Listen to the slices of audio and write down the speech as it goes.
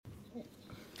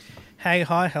Hey,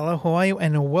 hi, hello, how are you?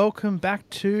 And welcome back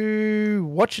to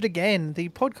Watch It Again, the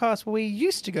podcast where we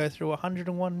used to go through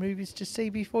 101 movies to see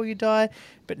before you die,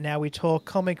 but now we talk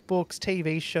comic books,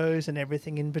 TV shows, and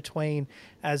everything in between.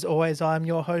 As always, I'm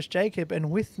your host, Jacob,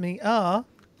 and with me are...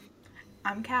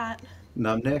 I'm Kat. And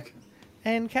I'm Nick.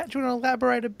 And Kat, do you want to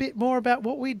elaborate a bit more about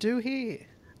what we do here?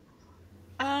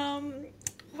 Um,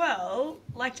 well,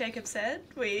 like Jacob said,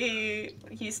 we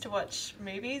used to watch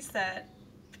movies that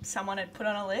someone had put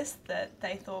on a list that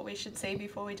they thought we should see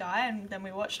before we die, and then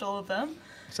we watched all of them.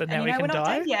 So now and we can we're not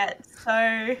die? dead yet,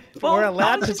 so We're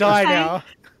allowed to die now.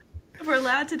 We're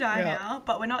allowed to die Yeah. now,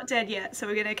 but we're not dead yet, so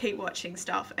we're gonna keep watching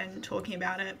stuff and talking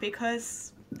about it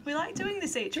because we like doing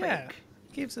this each Yeah, week.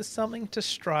 gives us something to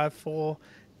strive for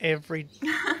every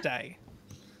day.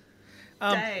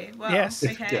 Day. Well, yes.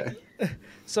 okay.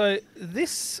 So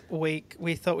this week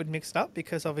we thought we'd mix it up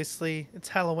because obviously it's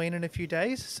Halloween in a few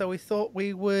days. So we thought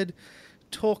we would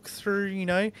talk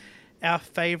through, our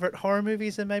favourite horror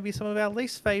movies and maybe some of our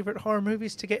least favourite horror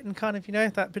movies to get in kind of,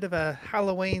 that bit of a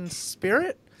Halloween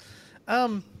spirit.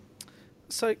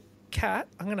 So Kat,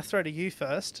 I'm going to throw to you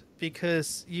first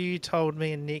because you told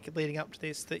me and Nick leading up to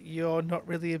this that you're not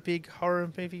really a big horror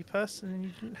movie person and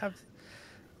you didn't have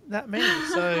that many.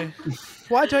 So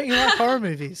why don't you like horror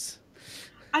movies?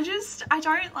 I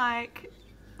don't like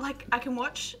I can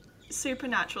watch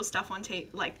supernatural stuff on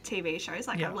TV shows.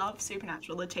 Yeah. I love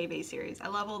Supernatural, the TV series. I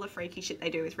love all the freaky shit they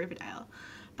do with Riverdale.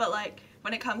 But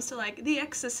when it comes to The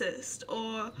Exorcist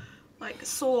or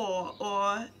Saw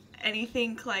or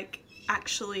anything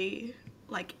actually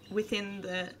within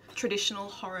the traditional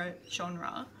horror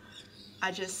genre,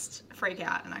 I just freak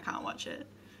out and I can't watch it.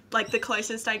 The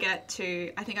closest I get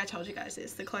to, I think I told you guys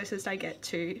this, the closest I get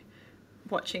to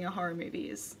watching a horror movie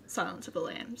is Silence of the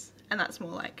Lambs, and that's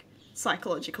more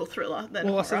psychological thriller than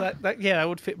horror. So that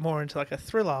would fit more into a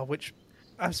thriller, which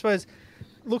I suppose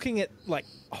looking at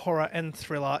horror and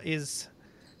thriller is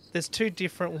there's two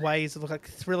different ways of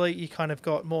thriller. You kind of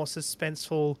got more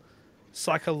suspenseful,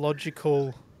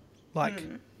 psychological,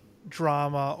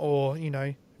 drama or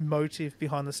motive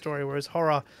behind the story, whereas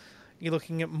horror you're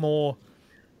looking at more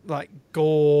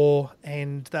gore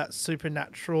and that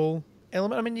supernatural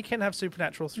element. I mean, you can have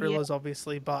supernatural thrillers,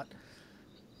 obviously, but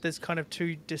there's kind of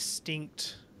two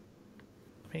distinct,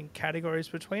 categories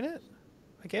between it,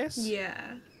 I guess. Yeah.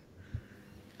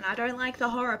 And I don't like the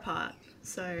horror part,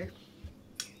 so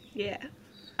yeah.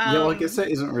 I guess there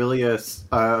isn't really a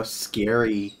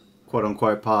scary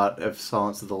quote-unquote part of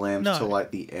Silence of the Lambs No. till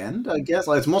the end, I guess.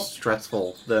 It's more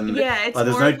stressful than... It's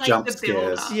there's more no of, jump the scares.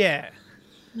 build-up. Yeah.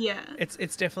 Yeah.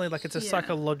 It's definitely it's a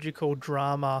psychological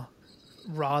drama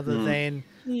rather than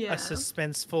Yeah. a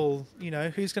suspenseful,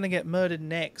 who's going to get murdered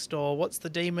next or what's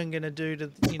the demon going to do to,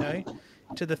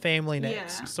 to the family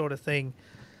next sort of thing.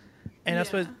 And I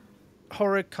suppose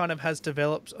horror kind of has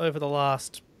developed over the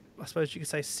last, I suppose you could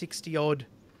say 60 odd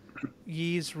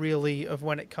years really of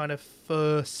when it kind of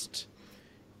first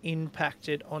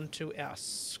impacted onto our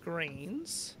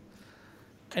screens.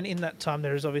 And in that time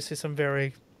there is obviously some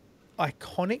very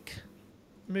iconic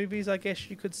movies, I guess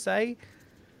you could say.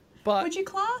 But Would you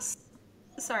class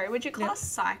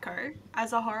Psycho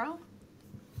as a horror?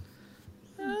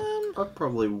 I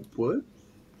probably would.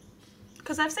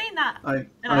 Because I've seen that. I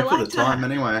I for the liked time, that.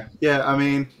 anyway. Yeah, I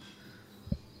mean,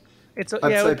 I'd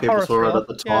I'd say people horror saw it thriller. at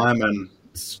the time and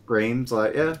screamed,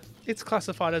 It's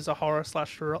classified as a horror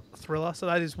 / thriller, so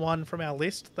that is one from our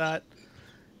list that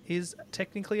is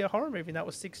technically a horror movie. That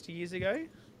was 60 years ago.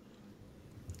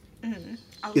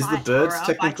 Is The Birds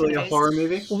technically a horror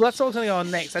movie? Well, that's all going to go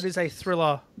on next. That is a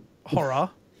thriller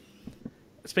horror.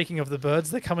 Speaking of The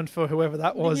Birds, they're coming for whoever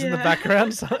that was in the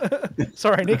background.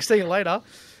 Sorry, Nick, see you later.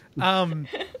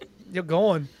 You're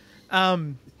gone.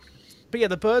 But yeah,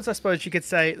 The Birds, I suppose you could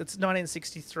say, it's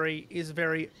 1963, is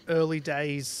very early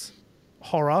days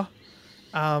horror.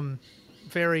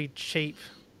 Very cheap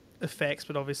effects,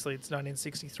 but obviously it's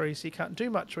 1963, so you can't do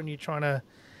much when you're trying to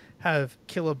have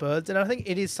killer birds. And I think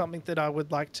it is something that I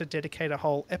would like to dedicate a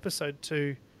whole episode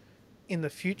to in the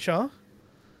future.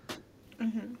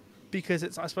 Because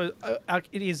it's, I suppose,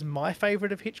 it is my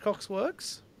favourite of Hitchcock's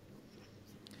works.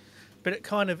 But it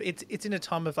kind of, it's in a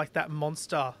time of that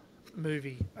monster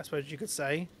movie, I suppose you could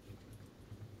say.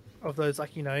 Of those,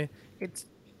 it's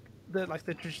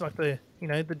the traditional, the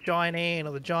giant ant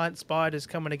or the giant spiders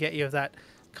coming to get you, of that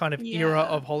kind of era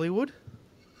of Hollywood.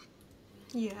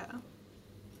 Yeah.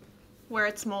 Where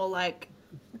it's more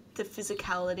the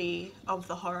physicality of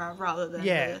the horror rather than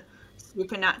the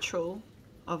supernatural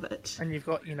of it. And you've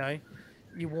got,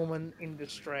 your woman in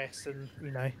distress and,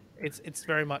 it's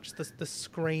very much the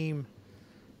scream,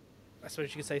 I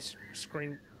suppose you could say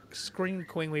scream Scream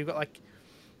Queen, we've got like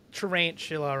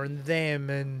Tarantula and Them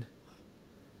and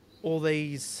all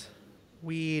these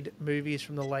weird movies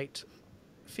from the late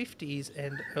 50s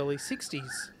and early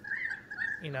 60s,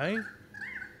 you know?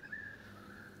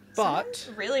 But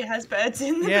Someone really has birds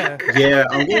in the Yeah. background. Yeah,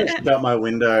 I'm going to shut out my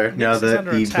window now is that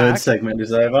under the attack. bird segment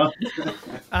is over.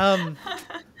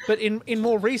 But in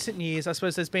more recent years, I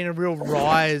suppose there's been a real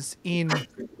rise in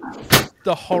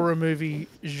the horror movie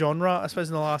genre, I suppose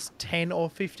in the last 10 or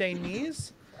 15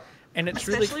 years. And it's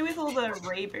Especially with all the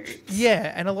reboots.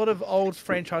 Yeah, and a lot of old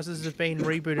franchises have been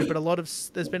rebooted,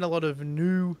 but there's been a lot of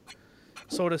new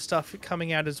sort of stuff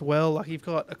coming out as well. Like you've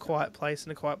got A Quiet Place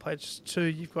and A Quiet Place 2,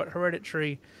 you've got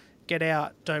Hereditary, Get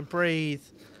Out, Don't Breathe,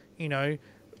 you know.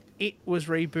 It was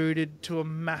rebooted to a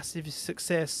massive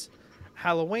success.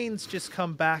 Halloween's just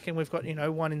come back and we've got, you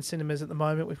know, one in cinemas at the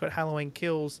moment. We've got Halloween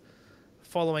Kills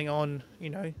following on, you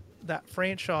know, that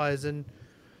franchise. And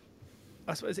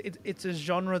I suppose it's a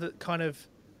genre that kind of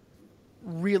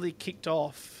really kicked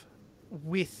off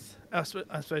with, I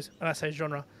suppose, when I say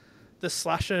genre, the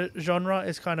slasher genre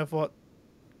is kind of what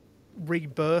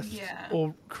rebirthed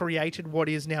or created what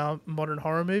is now modern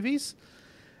horror movies.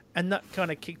 And that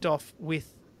kind of kicked off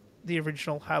with the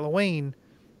original Halloween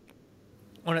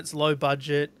on its low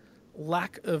budget,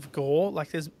 lack of gore. Like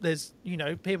there's you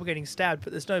know, people getting stabbed,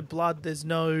 but there's no blood, there's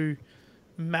no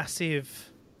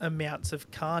massive amounts of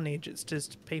carnage. It's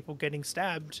just people getting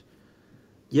stabbed.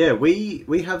 Yeah,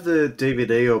 we have the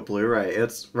DVD or Blu-ray.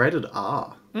 It's rated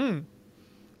R.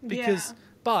 Because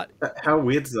but How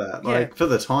weird's that? Like for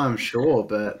the time, sure,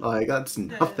 but like that's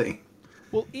nothing.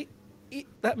 Well,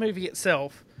 that movie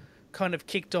itself kind of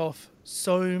kicked off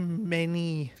so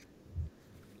many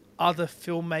other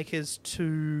filmmakers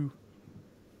to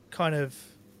kind of,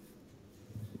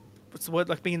 what's the word,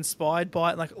 like be inspired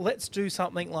by it. Like, let's do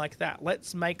something like that.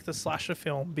 Let's make the slasher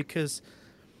film, because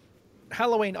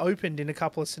Halloween opened in a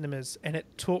couple of cinemas and it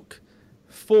took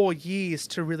 4 years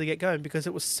to really get going because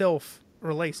it was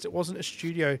self-released. It wasn't a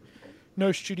studio.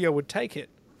 No studio would take it.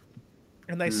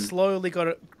 And they slowly got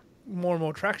it more and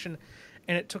more traction.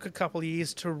 And it took a couple of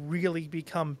years to really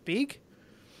become big.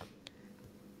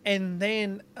 And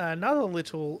then another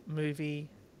little movie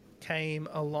came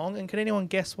along. And can anyone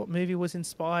guess what movie was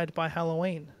inspired by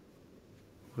Halloween?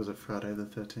 Was it Friday the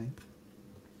 13th?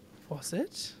 Was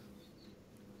it?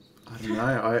 I don't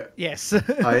know. Yes.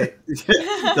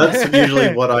 That's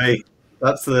usually what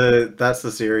that's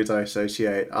the series I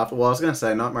associate after. Well, I was going to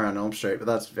say Nightmare on Elm Street, but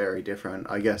that's very different.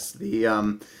 I guess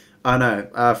I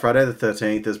know Friday the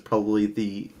 13th is probably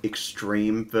the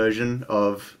extreme version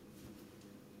of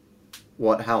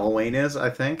what Halloween is,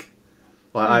 I think.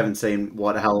 Well, I haven't seen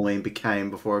what Halloween became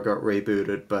before it got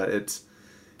rebooted, but it's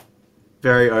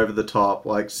very over the top,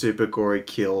 like super gory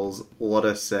kills, a lot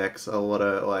of sex, a lot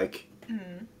of like,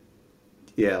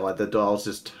 yeah, like the dolls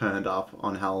just turned up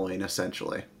on Halloween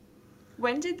essentially.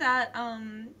 When did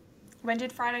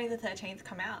Friday the 13th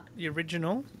come out? The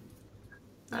original?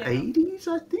 80s,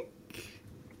 I think?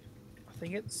 I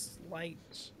think it's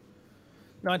late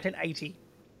 1980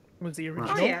 was the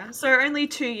original. Oh yeah, so only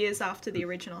 2 years after the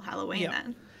original Halloween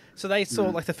then. So they saw,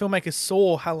 like the filmmakers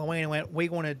saw Halloween and went, we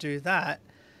want to do that.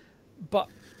 But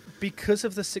because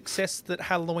of the success that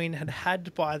Halloween had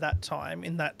had by that time,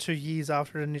 in that 2 years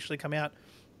after it initially came out,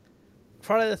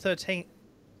 Friday the 13th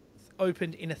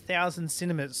opened in 1,000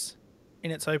 cinemas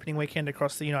in its opening weekend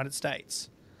across the United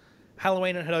States.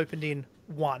 Halloween had opened in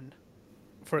 1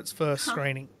 for its first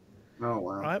screening. Oh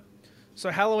wow! Right,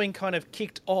 so Halloween kind of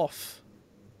kicked off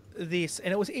this,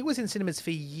 and it was in cinemas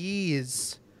for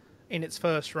years in its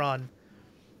first run,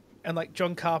 and like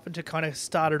John Carpenter kind of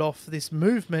started off this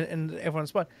movement, and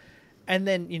everyone's fine. And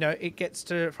then, you know, it gets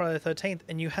to Friday the 13th,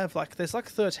 and you have there's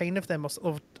 13 of them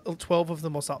or 12 of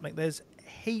them or something. There's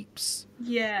heaps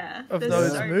of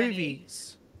those so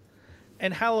movies.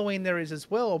 And Halloween there is as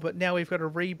well, but now we've got a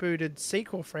rebooted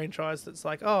sequel franchise that's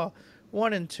like,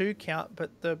 1 and 2 count,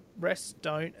 but the rest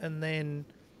don't. And then,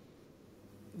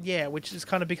 which is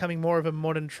kind of becoming more of a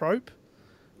modern trope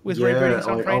with rebooting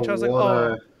some franchise.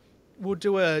 We'll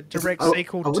do a direct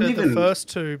sequel to the first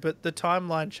 2, but the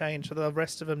timeline changed, so the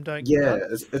rest of them don't. Yeah,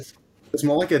 it's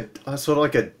more like a sort of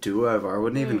like a do-over. I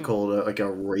wouldn't even call it like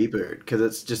a reboot, because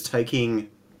it's just taking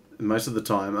most of the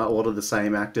time a lot of the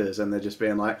same actors, and they're just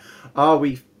being like, "Oh,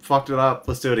 we fucked it up.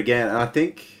 Let's do it again." And I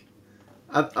think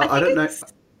I don't know.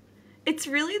 It's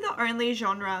really the only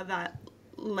genre that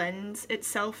lends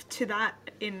itself to that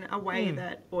in a way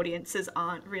that audiences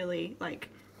aren't really like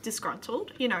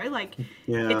disgruntled, you know, like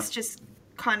it's just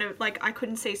kind of like, I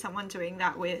couldn't see someone doing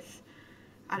that with,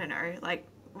 I don't know, like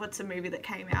what's a movie that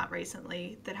came out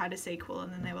recently that had a sequel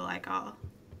and then they were like,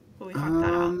 Will we fuck that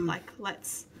up? Um, Like,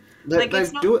 let's. They, Like, it's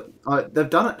they've not. do it. They've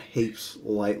done it heaps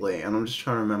lately, and I'm just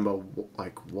trying to remember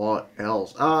like what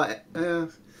else. I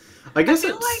guess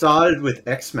feel it like- started with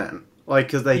X-Men, like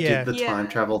because they Yeah. did the time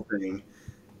Yeah. travel thing,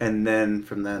 and then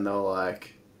from then they were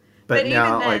like, But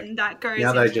now even then, like that goes now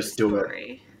into they the just do it.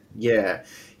 story. yeah,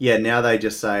 yeah. Now they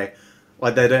just say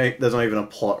like they don't. There's not even a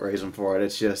plot reason for it.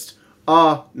 It's just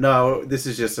oh no, this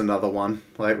is just another one.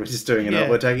 Like we're just doing Yeah. it.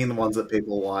 We're taking the ones that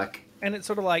people like. And it's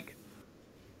sort of like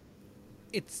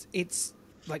it's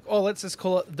like, oh, let's just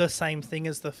call it the same thing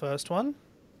as the first one.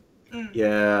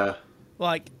 Yeah.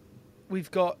 Like, we've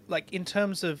got, like, in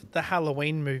terms of the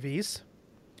Halloween movies,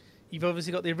 you've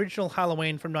obviously got the original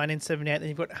Halloween from 1978, then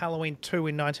you've got Halloween 2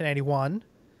 in 1981.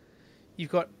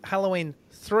 You've got Halloween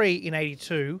 3 in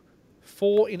 82,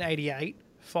 4 in 88,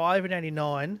 5 in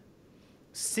 89,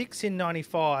 6 in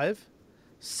 95,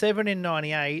 7 in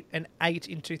 98, and 8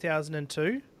 in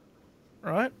 2002.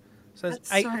 Right? So there's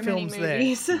That's 8 so many films there.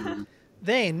 movies.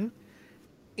 Then,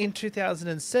 in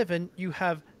 2007, you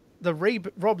have the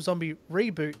Rob Zombie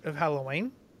reboot of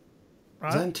Halloween.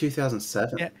 Was that Right? in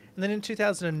 2007? Yeah. And then in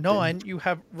 2009, you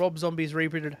have Rob Zombie's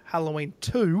rebooted Halloween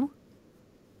 2.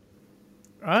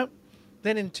 Right?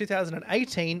 Then in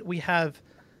 2018, we have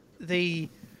the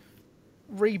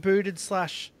rebooted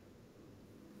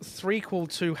 /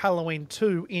 threequel to Halloween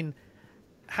 2 in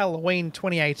Halloween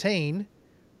 2018,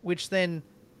 which then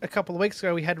a couple of weeks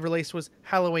ago we had released was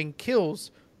Halloween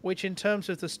Kills, which in terms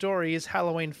of the story is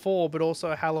Halloween 4, but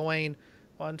also Halloween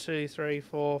 1, 2, 3,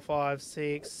 4, 5,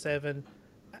 6, 7,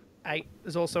 8.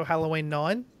 There's also Halloween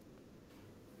 9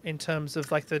 in terms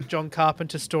of like the John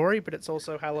Carpenter story, but it's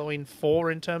also Halloween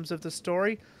 4 in terms of the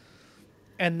story.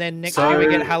 And then next year we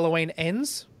get Halloween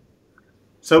Ends.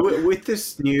 So with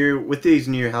these new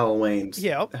Halloweens,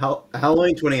 Yeah.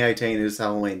 Halloween 2018 is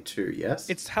Halloween 2, yes?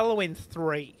 It's Halloween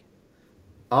 3.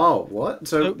 Oh, what?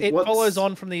 So it what's, follows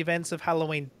on from the events of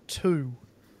Halloween 2.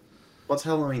 What's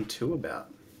Halloween 2 about?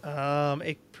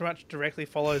 It pretty much directly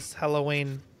follows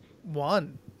Halloween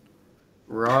 1.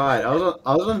 Right. I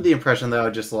was under the impression they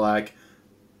were just like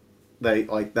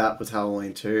that was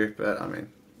Halloween 2, but I mean,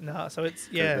 No, so it's,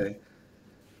 could yeah. be.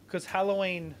 Because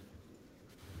Halloween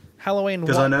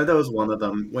Because 1. I know there was one of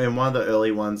them, in one of the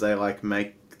early ones, they like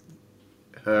make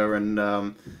her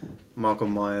and Michael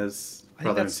Myers I think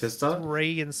brother and that's sister.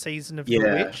 3 in Season of the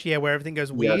Yeah. Witch. Yeah, where everything goes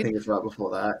Yeah, weird. I think it's right before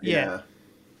that. Yeah. Yeah.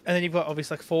 And then you've got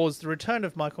obviously like 4's the Return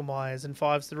of Michael Myers, and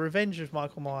 5's the Revenge of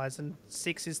Michael Myers, and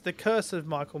 6 is the Curse of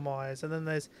Michael Myers, and then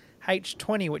there's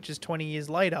H20, which is 20 years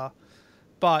later.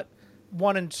 But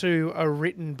 1 and 2 are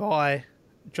written by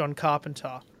John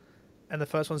Carpenter, and the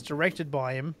first one's directed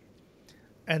by him,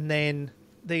 and then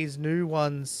these new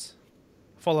ones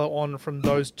follow on from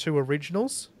those 2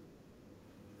 originals,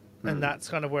 and that's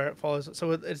kind of where it follows.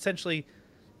 So essentially,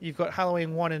 you've got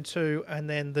Halloween 1 and 2, and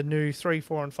then the new 3,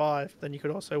 4, and 5. Then you could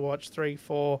also watch 3,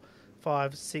 4,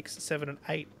 5, 6, 7, and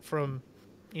 8 from,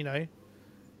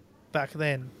 back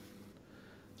then.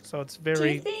 So it's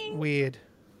very think- weird.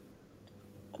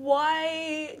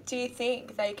 Why do you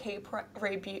think they keep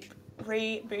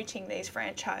rebooting these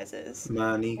franchises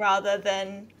Money. rather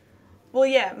than, well,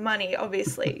 yeah, money,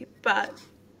 obviously, but,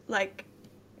 like,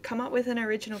 come up with an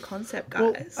original concept, guys.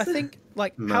 Well, I think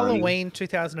like Money. Halloween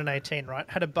 2018, right,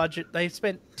 had a budget. They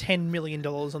spent $10 million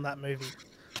on that movie.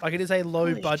 Like, it is a low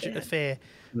Holy budget shit. affair,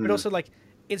 but also like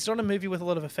it's not a movie with a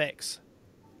lot of effects.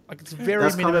 Like, it's very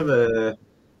That's minimum. kind of a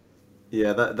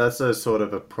that's a sort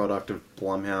of a product of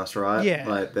Blumhouse, right? Yeah.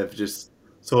 Like they've just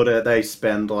sort of they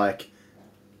spend like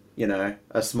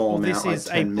a small Well, amount, this like is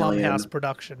a 10 million. Blumhouse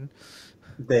production.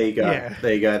 There you go. Yeah.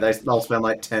 There you go. They'll spend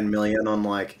like 10 million on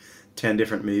like 10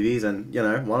 different movies, and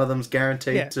one of them's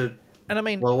guaranteed Yeah. to And I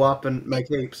mean, blow up and make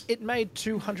heaps. it made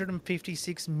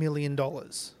 $256 million,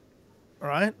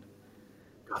 right?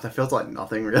 God, that feels like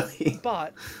nothing, really.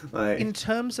 But Like, in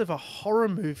terms of a horror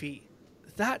movie,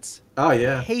 that's oh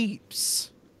yeah,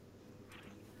 heaps.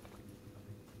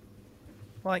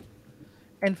 Like,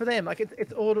 and for them, like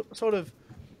it's all sort of,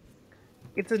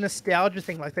 it's a nostalgia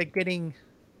thing. Like, they're getting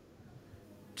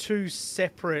 2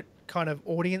 separate kind of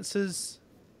audiences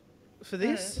for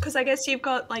this. Because I guess you've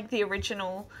got, like, the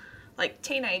original, like,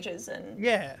 teenagers and,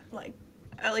 Yeah, like,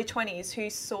 early 20s who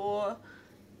saw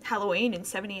Halloween in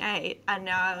 78 and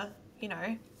now,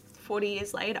 40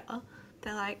 years later,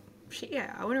 they're like, shit,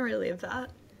 yeah, I want to relive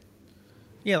that.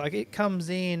 yeah. Like, it comes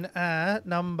in at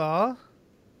number,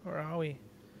 where are we?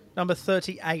 Number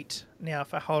 38 now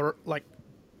for horror, like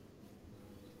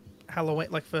Halloween,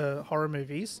 like for horror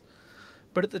movies.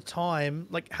 But at the time,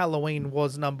 like, Halloween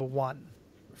was number 1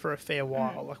 for a fair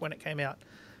while, like when it came out.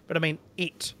 But I mean,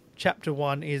 It Chapter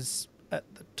 1 is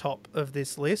at the top of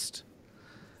this list.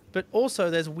 But also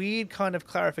there's weird kind of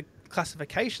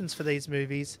classifications for these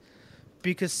movies,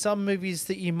 because some movies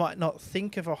that you might not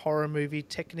think of a horror movie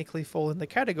technically fall in the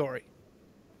category.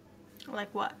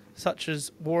 Like what? Such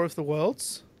as War of the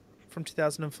Worlds from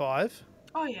 2005.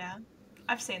 Oh yeah,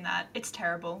 I've seen that. It's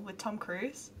terrible with Tom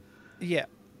Cruise. Yeah,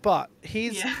 but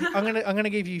I'm gonna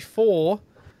give you 4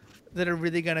 that are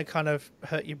really gonna kind of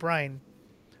hurt your brain.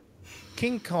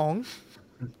 King Kong,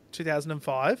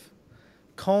 2005.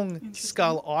 Kong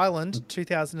Skull Island,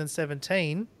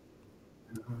 2017.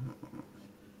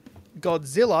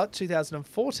 Godzilla,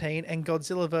 2014, and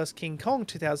Godzilla vs. King Kong,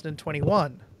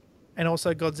 2021. And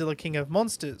also Godzilla King of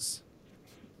Monsters.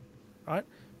 Right?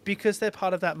 Because they're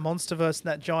part of that Monsterverse and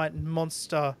that giant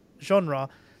monster genre,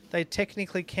 they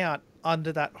technically count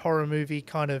under that horror movie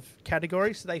kind of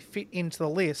category, so they fit into the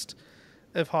list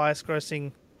of highest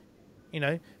grossing,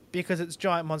 because it's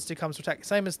giant monster comes to attack.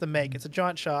 Same as the Meg. It's a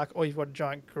giant shark or you've got a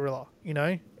giant gorilla,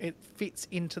 It fits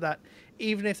into that.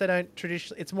 Even if they don't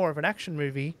traditionally... It's more of an action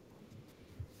movie.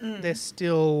 They're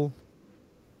still...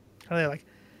 How are they like...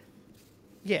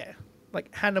 Yeah.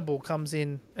 Like Hannibal comes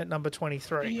in at number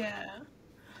 23. Yeah.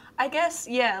 I guess,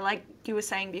 yeah, like you were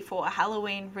saying before,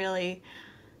 Halloween really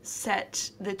set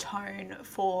the tone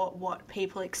for what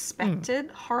people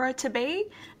expected horror to be.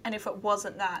 And if it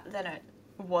wasn't that, then it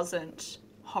wasn't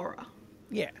horror.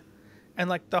 Yeah. And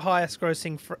like the highest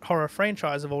grossing horror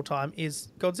franchise of all time is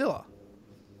Godzilla.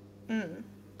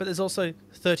 But there's also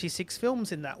 36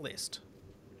 films in that list.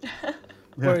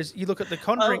 Whereas you look at The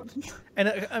Conjuring,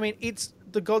 and I mean, it's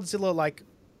the Godzilla like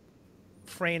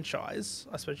franchise,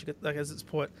 I suppose you could, like, as it's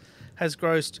put, has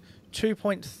grossed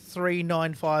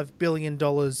 $2.395 billion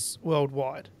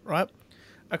worldwide, right?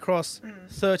 Across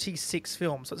 36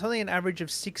 films. So it's only an average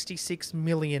of 66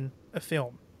 million a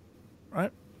film,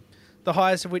 right? The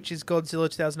highest of which is Godzilla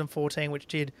 2014, which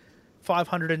did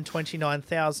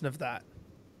 529,000 of that.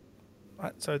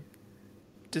 Right, so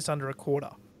just under a quarter.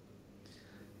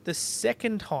 The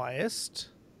second highest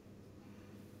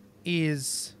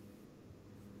is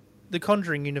the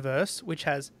Conjuring universe, which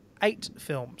has 8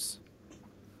 films.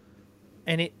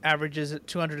 And it averages at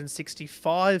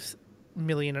 265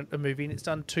 million a movie, and it's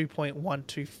done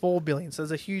 2.124 billion. So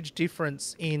there's a huge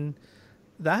difference in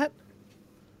that.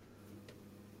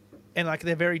 And like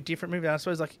they're very different movies. I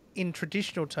suppose like in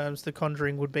traditional terms, The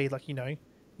Conjuring would be like,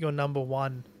 your number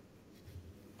one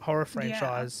horror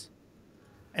franchise.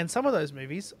 Yeah. And some of those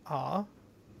movies are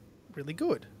really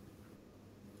good.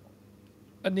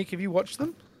 And Nick, have you watched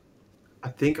them? I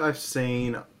think I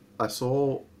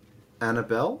saw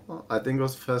Annabelle. I think it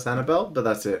was the first Annabelle, but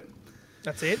that's it.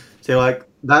 That's it? So like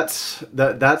that's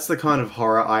the kind of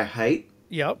horror I hate.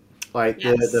 Yep. Like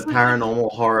the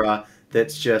paranormal horror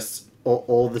that's just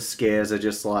all the scares are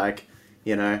just like,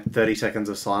 30 seconds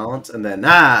of silence and then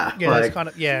Yeah, like, that's kind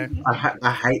of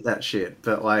I hate that shit,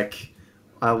 but like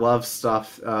I love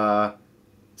stuff.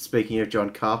 Speaking of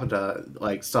John Carpenter,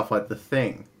 like stuff like The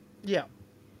Thing. Yeah.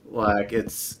 Like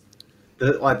it's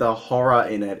the horror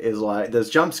in it is like there's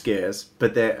jump scares,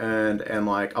 but they're earned, and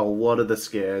like a lot of the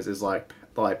scares is like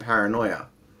paranoia.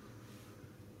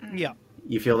 Yeah.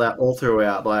 You feel that all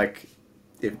throughout. Like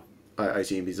if I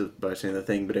assume he's both seen The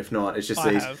Thing, but if not, it's just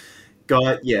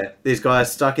these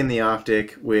guys stuck in the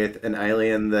Arctic with an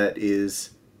alien that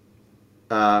is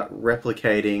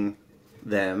replicating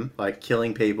them, like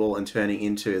killing people and turning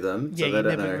into them. Yeah, so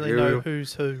they you never really know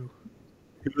who's who.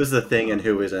 Who is the thing and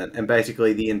who isn't. And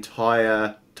basically the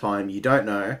entire time you don't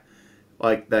know.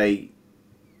 Like they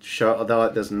show,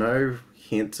 there's no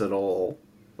hints at all.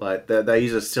 Like they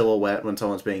use a silhouette when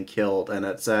someone's being killed, and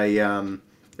it's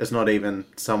it's not even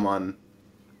someone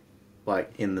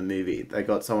like in the movie. They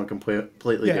got someone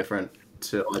completely different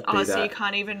to like do that. So you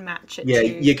can't even match it. Yeah,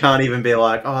 you can't even be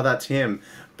like, oh, that's him.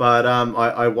 But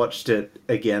I watched it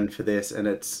again for this, and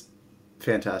it's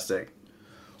fantastic.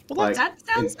 Well, that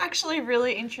sounds actually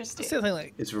really interesting.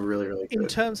 It's really, really good. In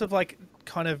terms of like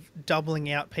kind of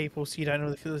doubling out people so you don't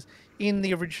really feel this. In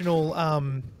the original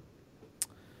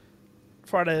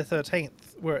Friday the 13th,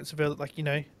 where it's about like,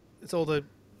 it's all the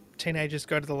teenagers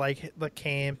go to the lake, the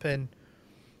camp, and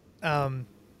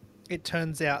it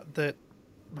turns out that,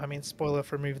 I mean, spoiler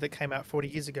for a movie that came out 40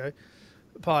 years ago,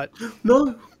 but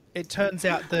no, it turns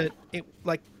out that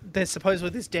there's supposedly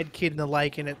this dead kid in the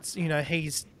lake, and it's,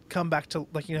 he's come back to,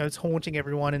 like, it's haunting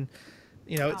everyone, and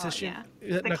it's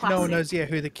no one knows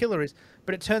who the killer is,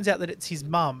 but it turns out that it's his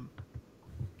mum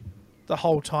the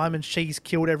whole time, and she's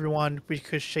killed everyone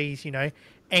because she's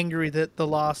angry that the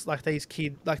last, like, these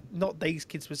kids, like, not these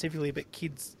kids specifically, but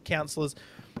kids counselors,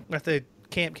 like the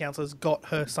camp counselors, got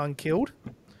her son killed,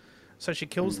 so she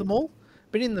kills them all.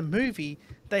 But in the movie,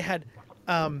 they had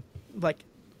like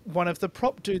one of the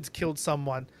prop dudes killed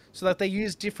someone, so that they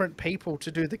used different people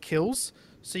to do the kills,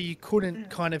 so you couldn't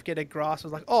kind of get a grasp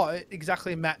of like, oh, it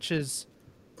exactly matches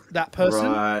that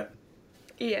person. Right.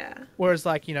 Yeah. Whereas,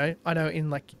 like, you know, I know in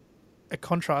like a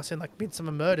contrast in like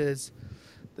Midsummer Murders,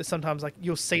 there's sometimes like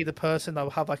you'll see the person, they'll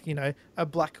have like, you know, a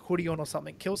black hoodie on or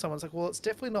something, kill someone. It's like, well, it's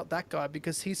definitely not that guy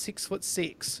because he's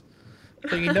 6'6".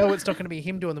 So you know it's not going to be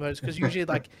him doing the murders, because usually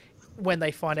like when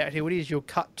they find out who it is, you'll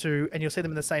cut to and you'll see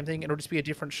them in the same thing and it'll just be a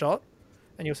different shot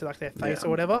and you'll see like their face or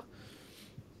whatever.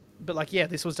 But like, yeah,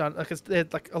 this was done like,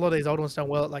 it's, like a lot of these old ones done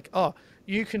well at like, oh,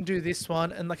 you can do this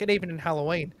one. And like, it even in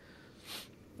Halloween,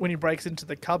 when he breaks into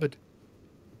the cupboard,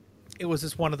 it was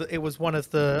just one of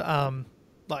the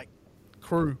like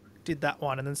crew did that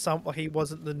one, and then some, like, he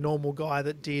wasn't the normal guy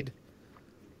that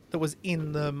was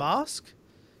in the mask,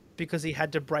 because he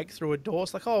had to break through a door.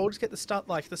 It's like, oh, we'll just get the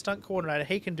stunt coordinator,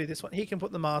 he can do this one, he can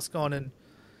put the mask on and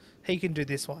he can do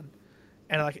this one.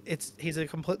 And like, he's a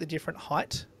completely different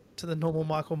height to the normal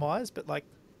Michael Myers, but like,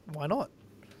 why not?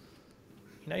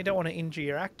 You know, you don't want to injure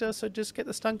your actor, so just get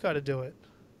the stunt guy to do it.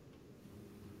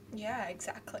 Yeah,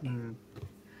 exactly.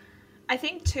 I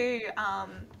think too,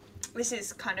 this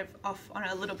is kind of off on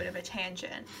a little bit of a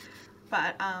tangent,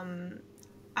 but I'm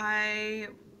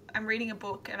reading a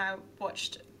book and I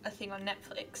watched a thing on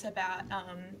Netflix about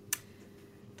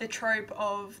the trope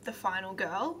of the final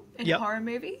girl in horror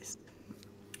movies.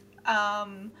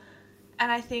 And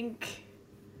I think,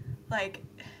 like,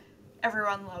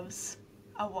 everyone loves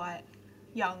a white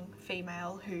young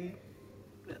female who,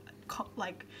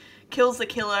 like, kills the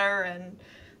killer and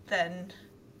then,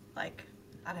 like,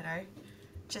 I don't know,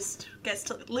 just gets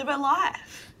to live her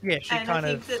life. Yeah, I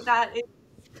think that is,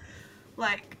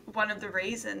 like, one of the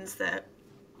reasons that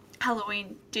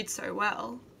Halloween did so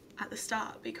well at the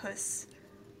start, because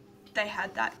they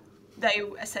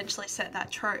essentially set that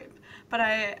trope. But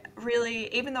I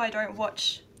really, even though I don't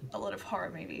watch a lot of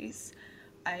horror movies,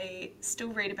 I still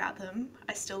read about them.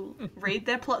 I still read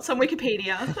their plots on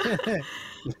Wikipedia.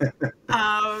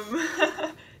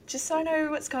 Just so I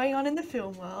know what's going on in the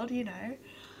film world, you know.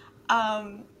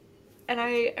 And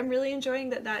I am really enjoying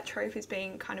that trope is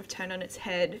being kind of turned on its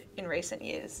head in recent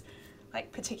years,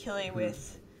 like particularly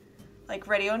with like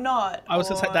Ready or Not. I was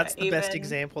going to say that's the best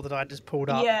example that I just pulled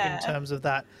up in terms of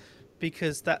that,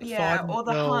 because that or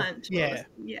The Hunt. Yeah,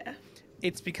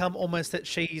 it's become almost that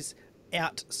she's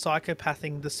out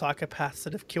psychopathing the psychopaths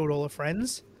that have killed all her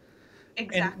friends.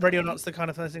 Exactly. And Ready or Not's the kind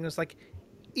of thing that's like,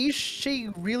 is she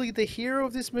really the hero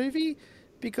of this movie?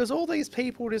 Because all these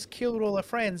people just killed all her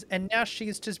friends, and now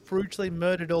she's just brutally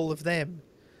murdered all of them.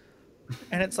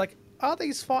 And it's like, are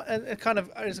these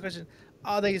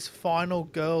are these final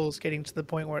girls getting to the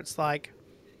point where it's like,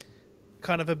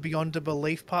 kind of a beyond a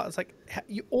belief part? It's like,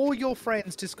 all your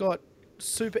friends just got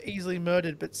super easily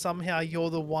murdered, but somehow you're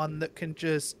the one that can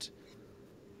just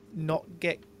not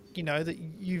get, you know, that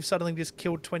you've suddenly just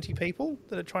killed 20 people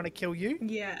that are trying to kill you.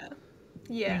 Yeah.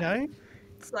 You know?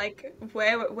 It's like,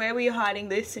 where were you hiding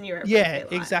this in your everyday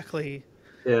life? Exactly.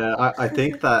 Yeah, I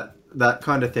think that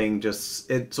kind of thing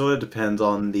it sort of depends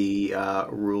on the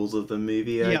rules of the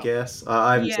movie, I guess.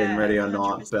 I haven't seen Ready or 100%.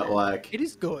 Not, but like, it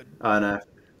is good. I don't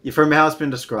know. From how it's been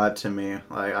described to me,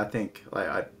 like, I think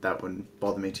that wouldn't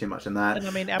bother me too much in that. And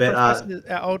I mean,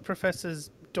 our old professor's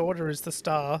daughter is the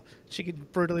star. She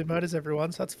brutally murders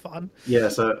everyone, so that's fun. Yeah,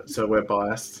 so we're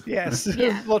biased. Yes,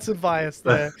 lots of bias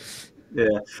there. Yeah,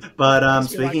 but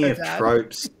speaking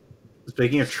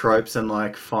of tropes and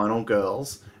like final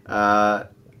girls,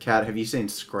 Kat, have you seen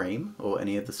Scream or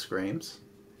any of the Screams?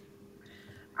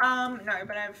 No,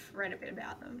 but I've read a bit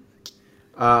about them.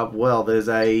 Well, there's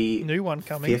a new one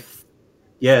coming.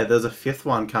 There's a fifth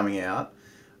one coming out.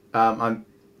 I'm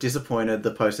disappointed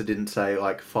the poster didn't say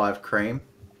like 5 cream.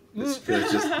 It's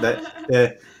just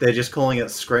that they're just calling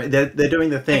it Scream. They're doing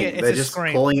the thing. They're just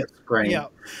calling it Scream. Yeah.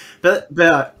 But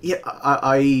yeah,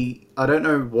 I don't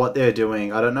know what they're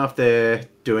doing. I don't know if they're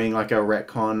doing like a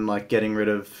retcon, like getting rid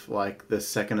of like the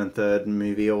second and third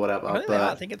movie or whatever.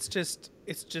 I think it's just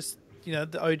you know,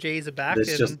 the OGs are back.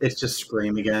 It's just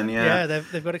Scream again. Yeah,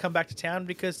 they've got to come back to town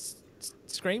because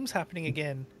Scream's happening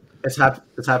again. It's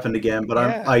happened again, but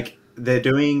I'm like, they're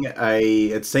doing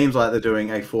it seems like they're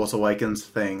doing a Force Awakens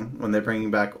thing when they're bringing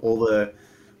back all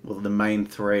the main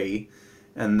 3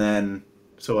 and then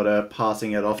sort of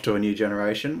passing it off to a new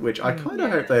generation, which I kind of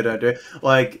hope they don't do.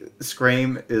 Like,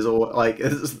 Scream is all like,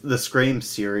 the Scream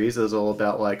series is all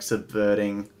about like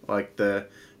subverting like the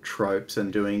tropes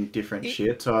and doing different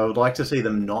shit. So I would like to see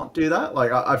them not do that.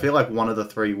 Like, I feel like one of the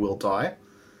 3 will die.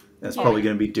 And it's Yeah. probably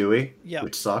going to be Dewey, Yeah.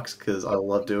 which sucks because I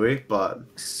love Dewey. But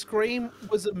Scream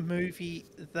was a movie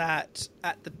that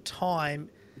at the time,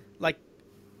 like,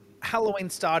 Halloween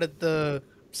started the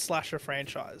slasher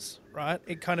franchise, right?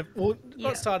 It kind of, well, Yeah.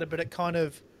 not started, but it kind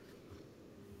of,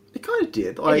 it kind of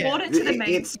did. Like, brought it to the it-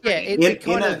 mainstream. yeah, it, In- it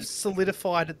kind in of a-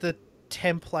 solidified the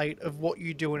template of what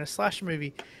you do in a slasher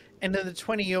movie. And then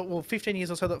the 15 years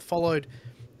or so that followed,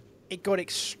 it got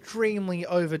extremely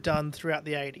overdone throughout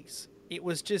the 80s. It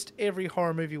was just every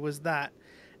horror movie was that.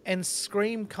 And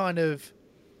Scream kind of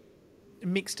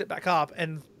mixed it back up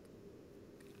and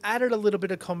added a little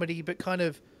bit of comedy, but kind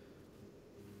of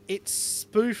it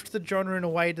spoofed the genre in a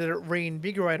way that it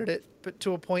reinvigorated it, but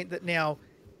to a point that now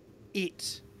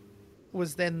it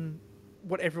was then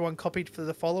what everyone copied for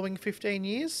the following 15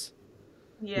 years.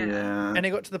 Yeah. yeah. And it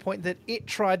got to the point that it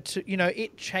tried to,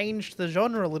 it changed the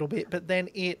genre a little bit, but then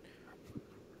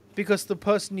because the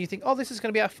person you think, oh, this is going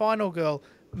to be our final girl,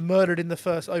 murdered in the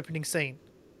first opening scene.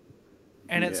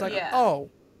 And it's Yeah. like, Yeah. oh,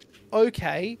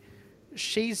 okay,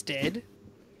 she's dead.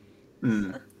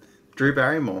 Drew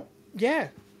Barrymore. Yeah,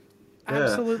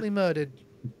 absolutely murdered.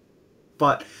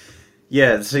 But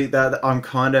yeah, see that I'm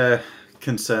kind of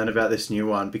concerned about this new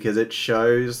one because it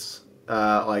shows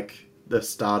like the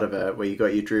start of it where you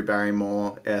got your Drew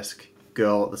Barrymore-esque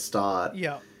girl at the start,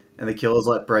 Yeah. and the killer's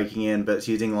like breaking in, but it's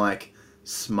using like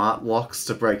smart locks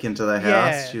to break into the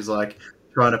house. Yeah. She's like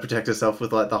trying to protect herself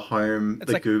with like the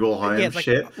It's like- Google Home Yeah, it's like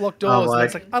shit. locked doors. I'm And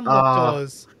it's like unlock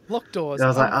doors. Lock doors. I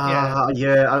was like,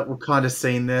 yeah. I've kind of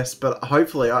seen this, but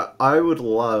hopefully, I would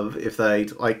love if they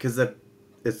like because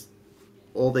it's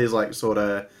all these like sort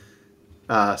of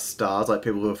stars, like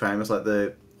people who are famous,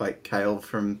 like Kale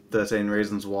from 13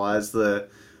 Reasons Why is the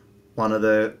one of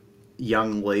the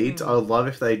young leads. I would love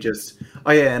if they just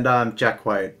and Jack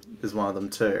Quaid is one of them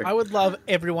too. I would love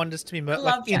everyone just to be murdered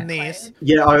Love like, in Jack this. Quaid.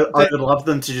 Yeah, I would love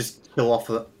them to just kill off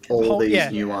all these yeah.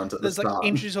 new ones at the There's like start.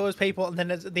 introduce all those people, and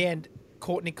then at the end,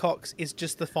 Courtney Cox is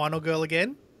just the final girl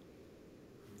again.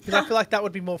 Because I feel like that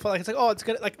would be more fun. Like it's like, oh, it's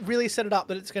gonna like really set it up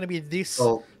that it's gonna be this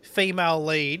Well- female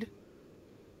lead,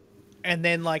 and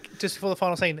then like just before the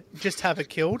final scene, just have her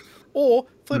killed, or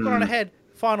flip it on her head,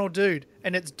 final dude,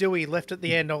 and it's Dewey left at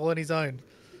the end all on his own.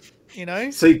 You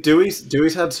know? See,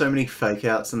 Dewey's had so many fake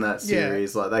outs in that Yeah.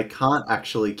 series. Like they can't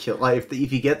actually kill. Like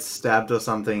if he gets stabbed or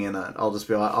something in it, I'll just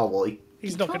be like, oh well,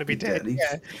 He's not can't going to be dead.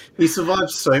 Yeah. He survived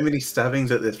so many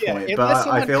stabbings at this Yeah, point, unless but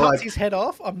someone I feel cuts like his head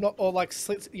off, I'm not, or like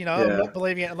slits, I'm Yeah. not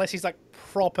believing it unless he's like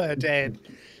proper dead.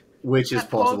 which is That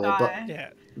poor possible, guy. Yeah,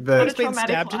 but he's been traumatic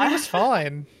stabbed and he was life.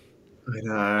 fine. I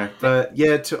know, but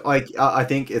yeah, I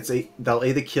think they'll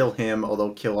either kill him or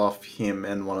they'll kill off him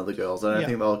and one of the girls. I don't Yeah.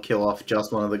 think they'll kill off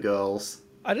just one of the girls.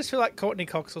 I just feel like Courtney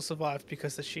Cox will survive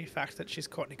because the sheer fact that she's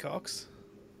Courtney Cox.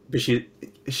 But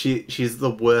she's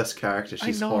the worst character.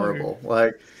 She's know. horrible.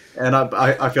 Like, and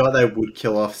I feel like they would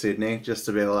kill off Sydney just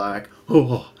to be like,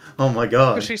 oh my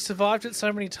god. Because she's survived it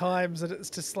so many times that it's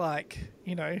just like,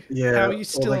 Yeah, how are you or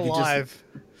still they could just- alive?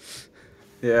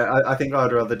 Yeah, I think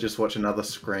I'd rather just watch another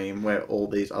Scream where all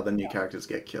these other new characters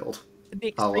get killed.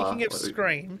 Nick, I'll, speaking of what-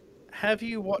 Scream, have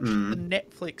you watched the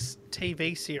Netflix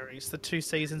TV series, the 2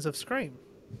 seasons of Scream?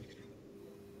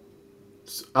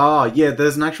 Oh yeah,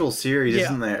 there's an actual series, Yeah.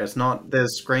 isn't there? It's not.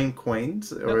 There's Scream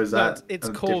Queens, or is that it's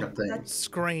a called different thing?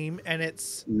 Scream, and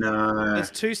it's No.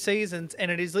 2 seasons, and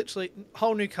it is literally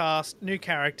whole new cast, new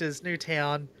characters, new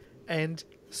town, and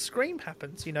Scream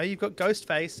happens. You've got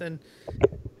Ghostface, and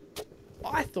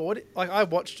I thought, I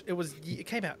watched, it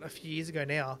came out a few years ago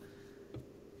now.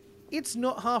 It's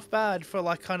not half bad for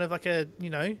like kind of like a,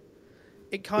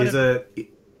 it kind Is of it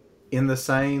in the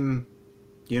same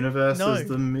universe No. as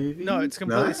the movie? no, it's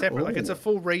completely No? separate. Like it's a Ooh.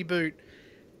 full reboot,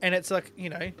 and it's like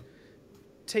TV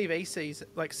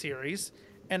series,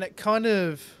 and it kind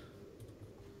of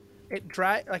it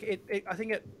drag like it I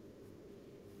think it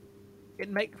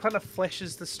kind of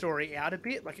fleshes the story out a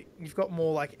bit. Like you've got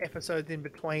more like episodes in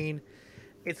between.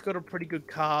 It's got a pretty good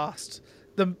cast.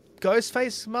 The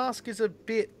Ghostface mask is a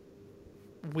bit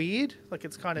weird. Like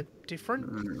it's kind of different.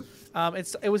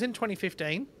 It was in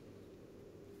 2015.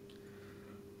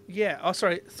 Yeah. Oh,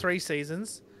 sorry. 3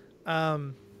 seasons.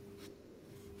 Yeah.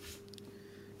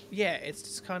 It's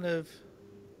just kind of.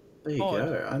 There you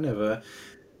odd. go.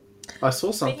 I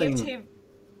saw something. Speaking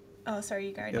of oh, sorry,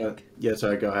 you go, Yeah, Nick. yeah,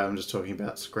 sorry, go ahead. I'm just talking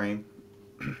about Scream.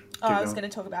 Oh, I was going. going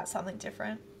to talk about something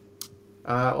different.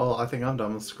 Well, I think I'm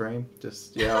done with Scream. I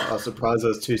was surprised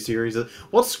there's 2 series.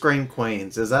 What's Scream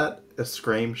Queens? Is that a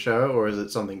Scream show or is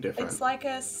it something different? It's like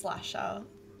a slasher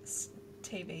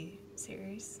TV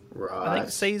series. Right. I think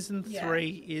season Yeah.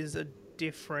 3 is a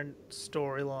different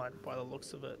storyline by the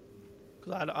looks of it.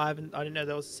 Because I didn't know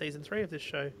there was a season 3 of this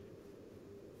show.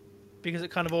 because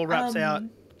it kind of all wraps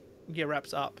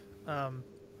up at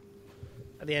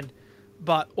the end.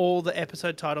 But all the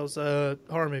episode titles are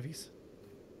horror movies.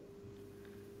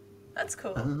 That's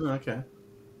cool. Okay.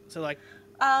 So like,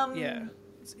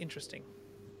 it's interesting.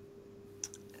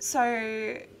 So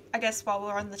I guess while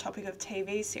we're on the topic of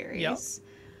TV series,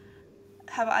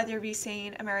 have either of you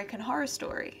seen American Horror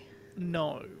Story?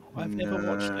 No, I've never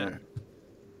watched it.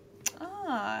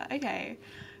 Ah, okay.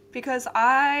 Because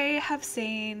I have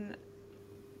seen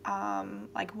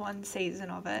like one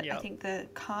season of it. I think the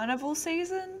Carnival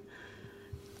season.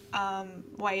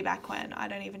 Way back when. I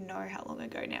don't even know how long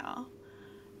ago now.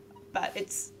 But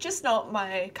it's just not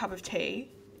my cup of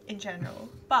tea in general.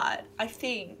 But I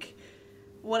think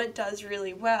what it does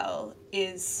really well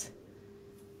is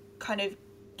kind of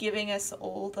giving us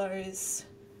all those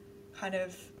kind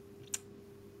of,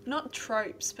 not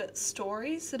tropes, but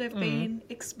stories that have been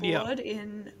explored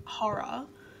in horror.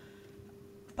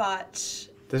 But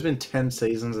there's been 10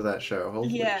 seasons of that show.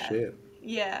 Holy shit.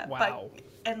 Yeah. Wow.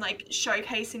 And like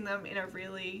showcasing them in a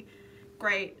really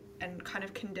great and kind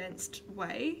of condensed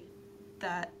way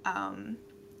that, I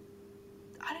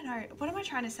don't know, what am I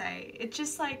trying to say? It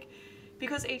just like,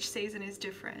 because each season is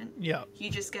different, you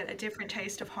just get a different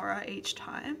taste of horror each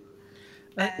time.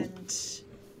 And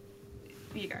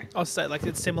you go. I'll say like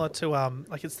it's similar to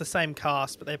like it's the same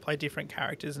cast, but they play different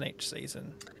characters in each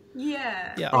season.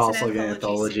 Yeah. It's like an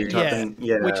anthology type thing.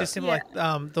 Yeah. Which is similar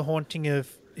like The Haunting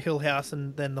of Hill House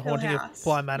and then The Haunting of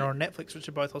Bly Manor on Netflix, which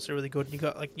are both also really good. And you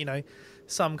got like, you know,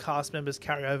 some cast members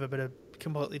carry over but are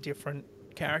completely different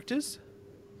characters.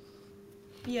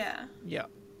 Yeah. Yeah.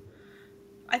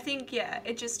 I think,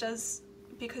 it just does,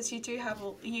 because you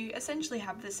essentially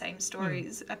have the same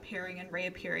stories appearing and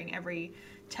reappearing every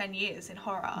 10 years in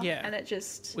horror. Yeah. And it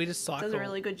just, we just cycle. Does a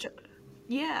really good job.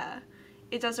 Yeah.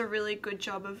 It does a really good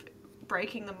job of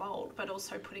breaking the mold, but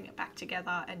also putting it back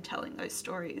together and telling those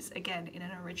stories again in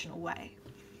an original way.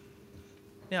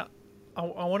 Now, I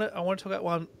want to talk about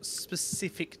one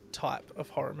specific type of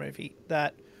horror movie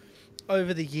that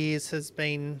over the years has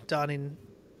been done in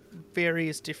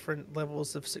various different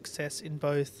levels of success in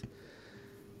both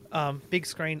big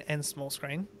screen and small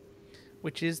screen,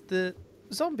 which is the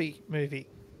zombie movie.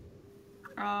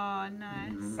 Oh,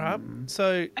 nice.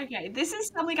 So okay, this is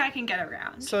something I can get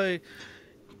around. So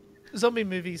zombie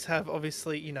movies have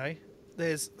obviously, you know,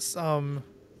 there's some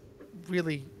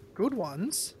really good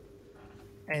ones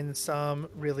and some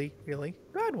really, really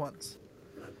bad ones.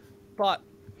 But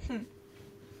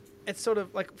it's sort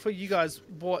of like, for you guys,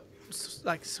 what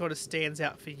like sort of stands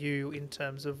out for you in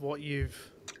terms of what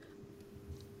you've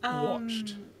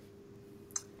watched?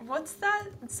 What's that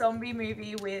zombie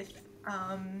movie with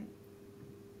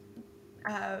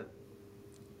fuck,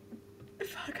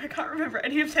 I can't remember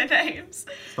any of their names.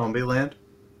 Zombieland?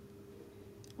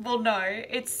 Well, no,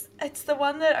 it's the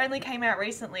one that only came out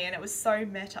recently and it was so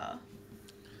meta.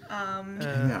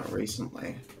 Came out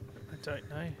recently. I don't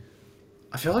know.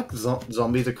 I feel like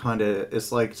zombies are kind of,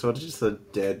 it's like sort of just a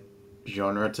dead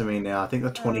genre to me now. I think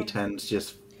the 2010s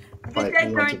just The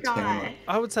Dead Don't Die.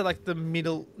 I would say like the mid.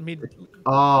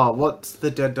 Oh, what's The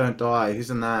Dead Don't Die?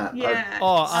 Who's in that? Yeah.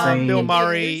 Bill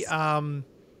Murray.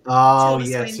 Oh, Tilda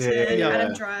yes, Swinton, yeah.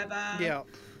 Adam Driver. Yeah.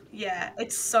 Yeah,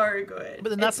 it's so good. But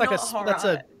then that's it's like not a horror, that's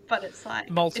a but it's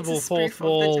like multiple it's a fourth spoof of the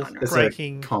wall genre. It's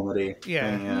breaking a comedy.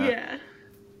 Yeah. Yeah.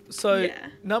 So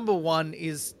number one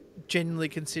is generally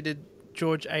considered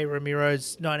George A.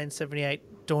 Romero's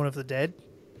 1978 Dawn of the Dead,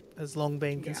 has long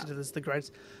been considered as the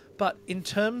greatest. But in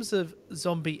terms of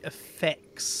zombie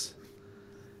effects,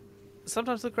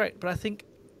 sometimes they're great. But I think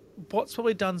what's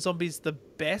probably done zombies the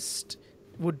best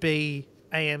would be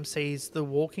AMC's The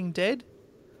Walking Dead,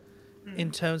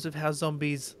 in terms of how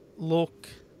zombies look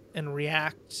and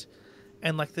react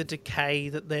and like the decay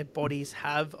that their bodies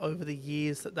have over the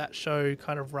years that show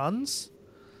kind of runs.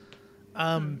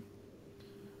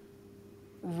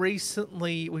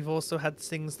 Recently, we've also had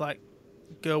things like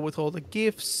Girl with All the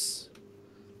Gifts.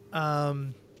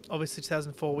 Obviously,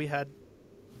 2004, we had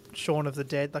Shaun of the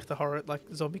Dead, like the horror, like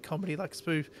zombie comedy, like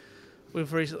spoof.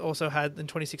 We've also had, in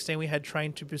 2016, we had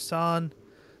Train to Busan,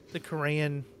 the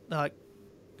Korean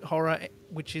horror,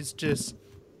 which is just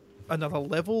another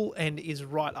level and is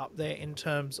right up there in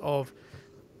terms of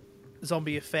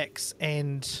zombie effects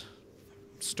and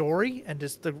story and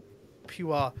just the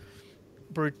pure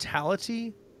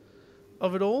brutality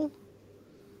of it all.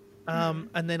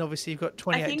 And then obviously you've got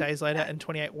 28 Days Later and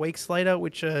 28 Weeks Later,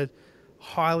 which are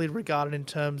highly regarded in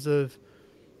terms of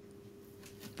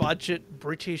budget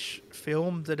British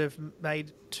film that have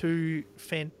made two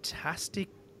fantastic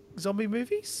zombie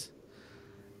movies.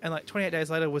 and like 28 Days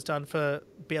Later was done for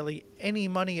barely any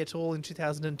money at all in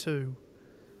 2002,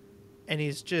 and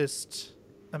is just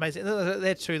amazing.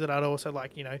 They're two that I'd also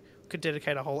like, you know, could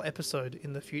dedicate a whole episode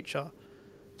in the future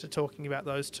to talking about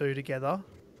those two together.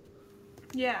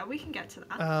 Yeah, we can get to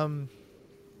that.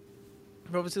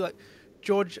 But obviously, like,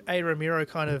 George A. Romero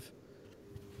kind of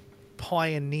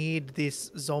pioneered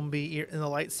this zombie in the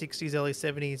late 60s, early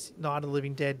 70s, Night of the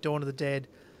Living Dead, Dawn of the Dead.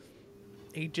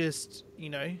 He just, you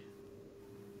know,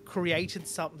 created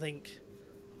something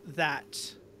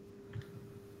that,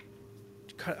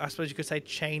 I suppose you could say,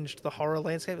 changed the horror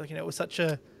landscape. Like, you know, it was such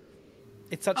a...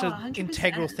 It's such an 100%.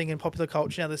 integral thing in popular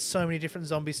culture now. There's so many different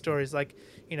zombie stories. Like,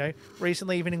 you know,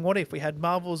 recently even in What If, we had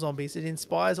Marvel zombies. It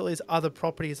inspires all these other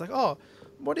properties. Like, oh,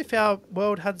 what if our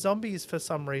world had zombies for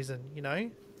some reason, you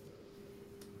know?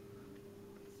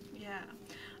 Yeah.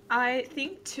 I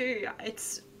think, too,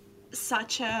 it's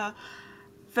such a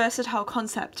versatile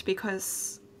concept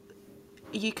because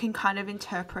you can kind of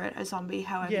interpret a zombie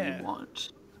however you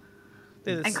want.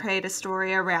 And create a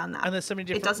story around that. And there's so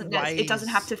many different ways. It doesn't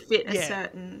have to fit a Yeah.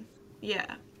 certain... Yeah.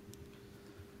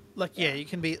 Like, yeah, you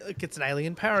can be... Like, it's an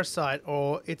alien parasite,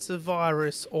 or it's a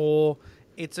virus, or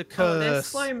it's a curse. Or they're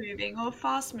slow-moving, or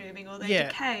fast-moving, or they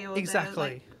decay, or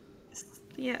exactly.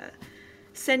 they're, like,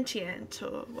 sentient,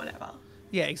 or whatever.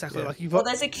 Yeah, exactly. Yeah. Like, you've got... Or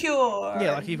there's a cure.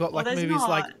 Yeah, like, you've got, like, movies not.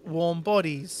 like Warm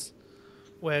Bodies,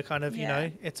 where kind of, you Yeah.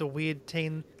 know, it's a weird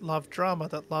teen love drama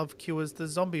that love cures the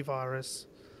zombie virus.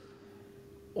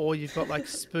 Or you've got, like,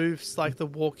 spoofs like The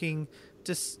Walking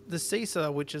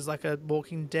Deceasor, which is like a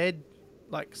Walking Dead,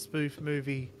 like, spoof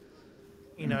movie,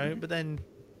 you know, but then...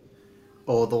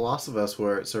 Or The Last of Us,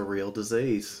 where it's a real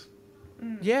disease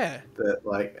Yeah,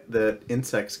 that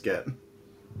insects get.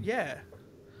 yeah.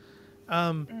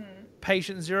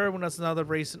 Patient Zero was another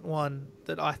recent one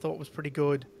that I thought was pretty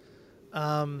good.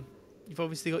 You've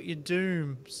obviously got your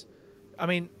Dooms. I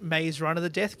mean, Maze Runner, The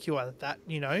Death Cure, that,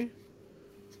 you know...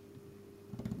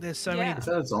 There's so many... Is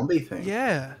that a zombie thing?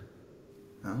 Yeah.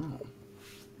 Oh.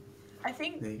 I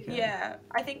think, There you go. yeah,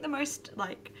 I think the most,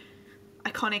 like,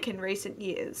 iconic in recent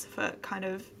years for kind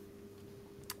of,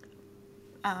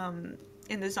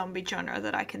 in the zombie genre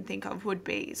that I can think of would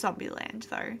be Zombieland,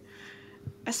 though.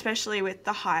 Especially with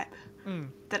the hype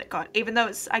that it got. Even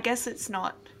though I guess it's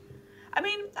not, I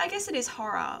mean, I guess it is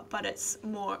horror, but it's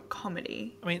more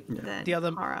comedy. I mean, than the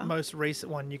other horror. most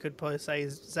recent one you could probably say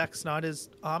is Zack Snyder's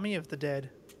Army of the Dead.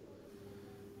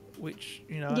 Which,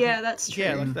 you know... I Yeah, think- that's true.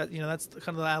 Yeah, like that, you know, that's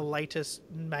kind of our latest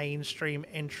mainstream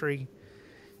entry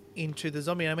into the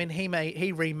zombie. I mean,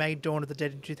 he remade Dawn of the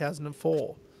Dead in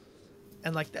 2004.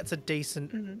 And, like, that's a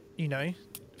decent, you know,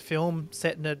 film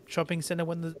set in a shopping centre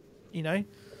when the, you know,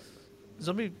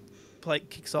 zombie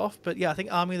plate kicks off. But, yeah, I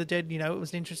think Army of the Dead, you know, it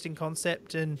was an interesting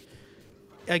concept. And,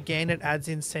 again, it adds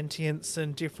in sentience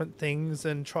and different things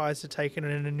and tries to take it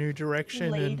in a new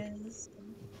direction. And, Leaders.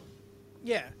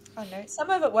 yeah. I don't know. Some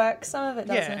of it works, some of it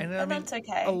doesn't. Yeah, and I mean, that's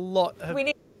okay. a lot of... We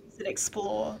need to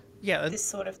explore Yeah, this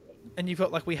sort of thing. and you've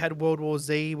got, like, we had World War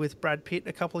Z with Brad Pitt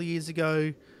a couple of years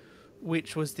ago,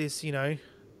 which was this, you know,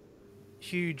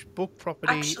 huge book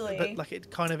property. Actually- But, like,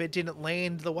 it didn't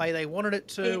land the way they wanted it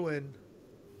to, and...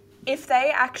 If they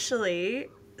actually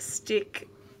stick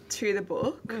to the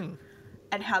book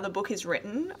and how the book is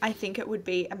written, I think it would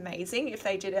be amazing if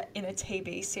they did it in a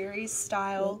TV series Well,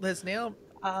 style. there's now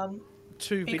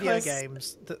 2 video because-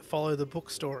 games that follow the book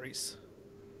stories.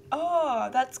 Oh,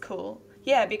 that's cool.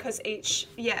 Yeah, because each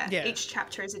Yeah.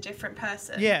 chapter is a different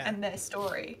person Yeah. and their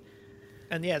story.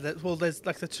 And, yeah, there's,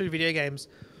 like, the 2 video games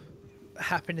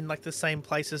happen in, like, the same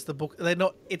place as the book.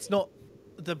 It's not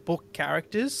the book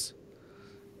characters...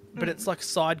 But it's like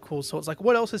side calls, so it's like,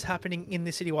 what else is happening in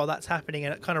this city while that's happening?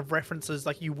 And it kind of references,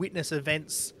 like, you witness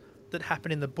events that happen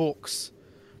in the books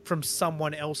from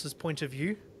someone else's point of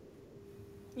view,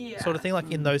 Yeah. sort of thing,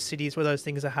 like in those cities where those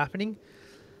things are happening,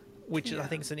 which I Yeah.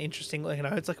 think is an interesting, you know,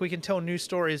 it's like we can tell new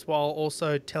stories while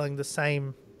also telling the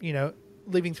same, you know,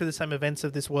 living through the same events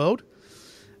of this world.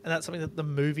 And that's something that the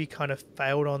movie kind of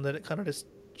failed on, that it kind of just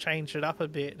changed it up a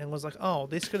bit and was like, oh,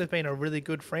 this could have been a really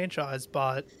good franchise,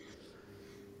 but...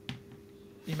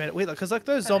 You made it weird, because, like,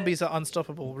 those zombies are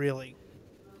unstoppable, really.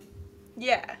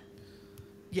 Yeah.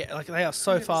 Yeah, like, they are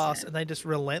so 100%. fast and they're just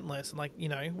relentless. And, like, you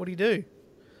know, what do you do?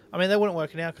 I mean, they wouldn't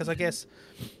work it out because I guess,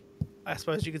 I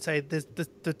suppose you could say the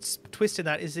twist in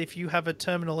that is if you have a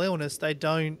terminal illness, they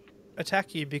don't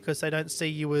attack you because they don't see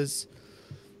you as,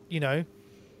 you know,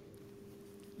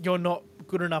 you're not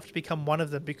good enough to become one of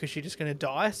them because you're just going to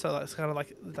die. So that's kind of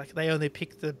like they only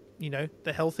pick the, you know,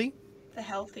 the healthy The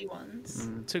healthy ones.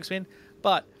 to expand.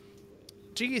 But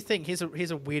do you think,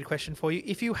 here's a weird question for you,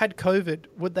 if you had COVID,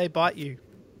 would they bite you?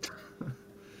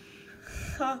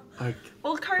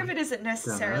 Well, COVID isn't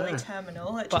necessarily know.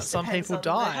 terminal. It But just some depends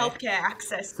people on die. the healthcare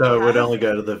access. So we it would have. only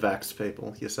go to the vaxxed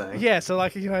people, you're saying? Yeah, so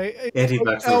like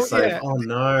Anti-vaxxers safe. yeah, Oh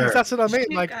no. that's what I mean.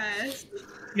 Shit, Like, guys.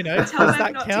 does Tell them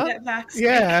that not count? to get vaxxed.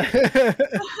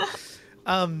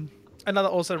 Yeah. Another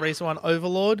also recent one,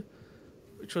 Overlord,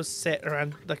 which was set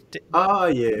around like Oh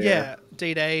yeah.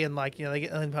 D-Day, and like they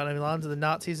get in front of Milan, and the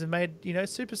Nazis have made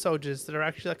super soldiers that are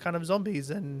actually like kind of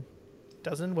zombies, and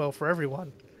doesn't well for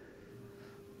everyone.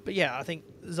 But yeah, I think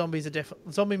zombie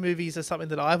movies are something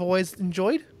that I've always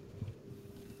enjoyed,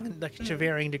 and like to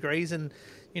varying degrees. And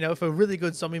if a really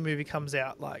good zombie movie comes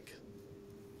out, like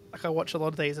I watch a lot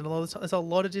of these, and a lot of there's a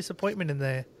lot of disappointment in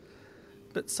there.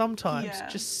 But sometimes,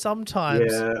 just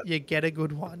sometimes, you get a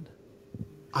good one.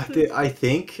 I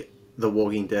think The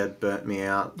Walking Dead burnt me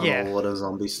out on a lot of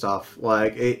zombie stuff.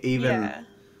 Like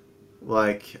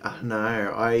like I don't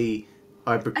know,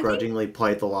 I begrudgingly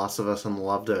played The Last of Us and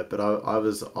loved it, but I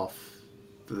was off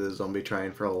the zombie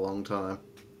train for a long time.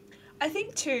 I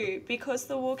think too, because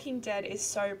The Walking Dead is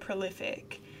so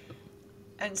prolific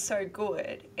and so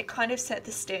good, it kind of set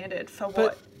the standard for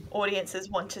what audiences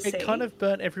want to see. It kind of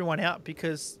burnt everyone out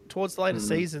because towards the later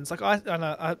seasons, like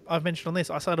I've mentioned on this,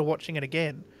 I started watching it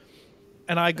again,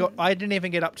 and I didn't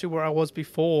even get up to where I was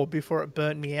before it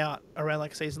burnt me out around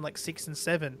like season like 6 and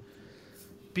 7,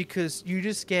 because you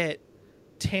just get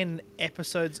 10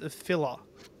 episodes of filler.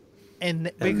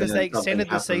 And because they extended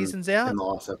the seasons out in the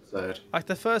last episode. Like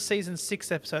the first season's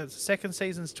 6 episodes, the second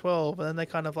season's 12, and then they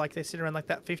kind of like they sit around like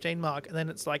that 15 mark, and then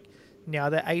it's like now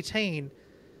they're 18,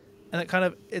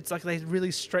 and it's like they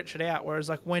really stretch it out. Whereas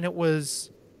like when it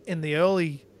was in the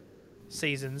early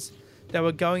seasons, they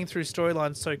were going through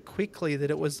storylines so quickly that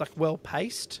it was like well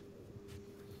paced.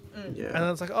 Yeah. And then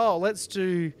it's like, oh, let's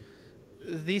do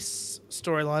this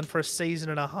storyline for a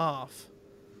season and a half.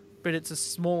 But it's a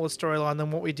smaller storyline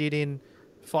than what we did in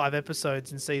 5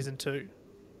 episodes in season 2.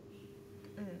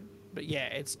 But yeah,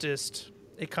 it's just,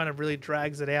 it kind of really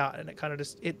drags it out, and it kind of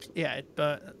just, it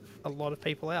burnt a lot of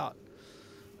people out.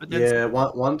 But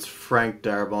once Frank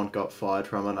Darabont got fired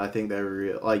from it, I think they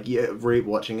were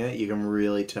rewatching it, you can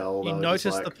really tell. You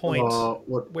notice the point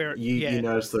where you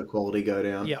notice the quality go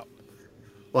down. Yeah.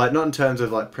 Like, not in terms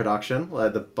of like production,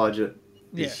 like the budget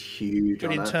is huge.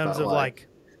 But in terms of like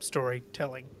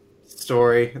storytelling.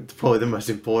 Story, it's probably the most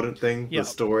important thing. Yep. The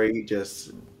story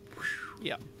just...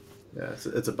 Yeah. Yeah,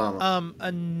 it's a bummer.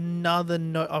 Another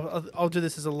note, I'll do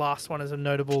this as a last one as a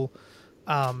notable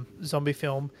zombie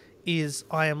film, is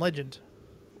I Am Legend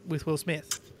with Will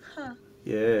Smith.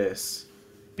 Yes.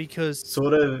 Because...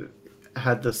 Sort of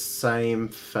had the same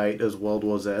fate as World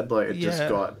War Z. Like, it just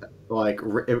got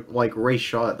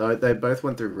reshot. They both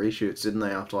went through reshoots, didn't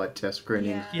they, after like test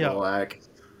screenings? Yeah. Like...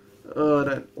 Oh, I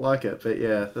don't like it, but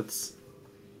yeah, that's...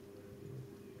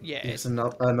 Yeah. It's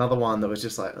another one that was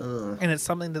just like, ugh. And it's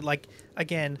something that, like,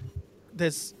 again,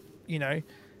 there's,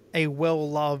 a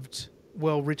well-loved,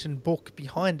 well-written book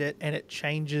behind it, and it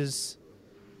changes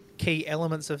key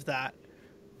elements of that.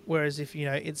 Whereas if,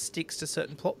 it sticks to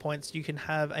certain plot points, you can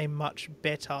have a much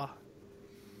better,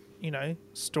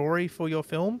 story for your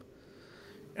film.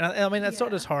 And I mean, that's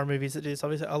not just horror movies that do this.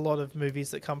 Obviously, a lot of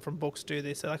movies that come from books do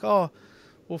this. They're like, oh...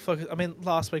 We'll focus. I mean,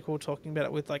 last week we were talking about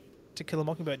it with like To Kill a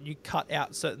Mockingbird. You cut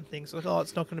out certain things, like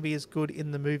it's not going to be as good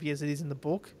in the movie as it is in the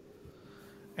book,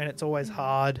 and it's always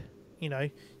hard.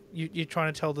 You're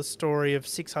trying to tell the story of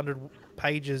 600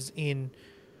 pages in,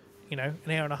 an hour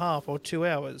and a half or 2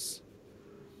 hours,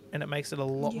 and it makes it a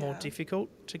lot more difficult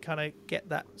to kind of get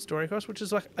that story across. Which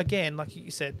is like, again, like you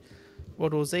said,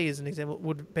 World War Z as an example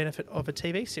would benefit of a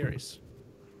TV series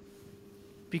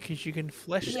because you can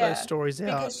flesh those stories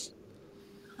out.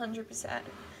 100%.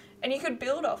 And you could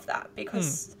build off that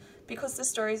because the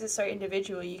stories are so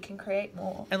individual, you can create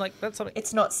more. And like that's something,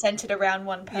 it's not centered around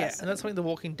one person. Yeah, and that's something The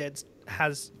Walking Dead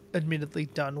has admittedly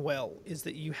done well, is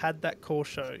that you had that core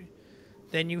show,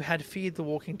 then you had Fear the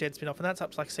Walking Dead spin-off, and that's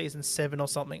up to like season 7 or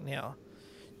something now.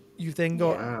 You've then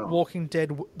got Walking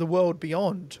Dead The World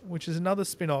Beyond, which is another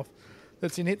spin-off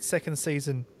that's in its 2nd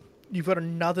season. You've got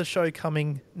another show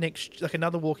coming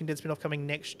another Walking Dead spin-off coming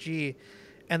next year.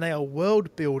 And they are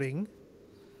world building,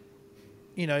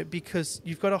 because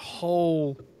you've got a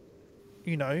whole,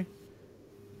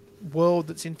 world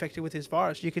that's infected with this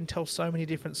virus. You can tell so many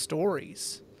different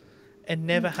stories and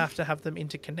never have to have them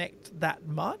interconnect that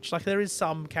much. Like, there is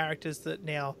some characters that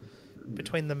now,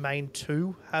 between the main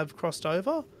 2, have crossed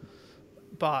over.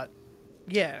 But,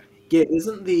 yeah. Yeah,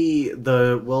 isn't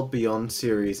the World Beyond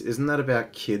series, isn't that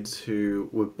about kids who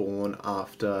were born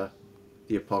after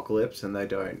the apocalypse and they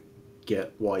don't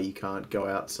get why you can't go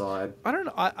outside? I don't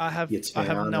know. I have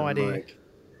no idea.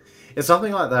 it's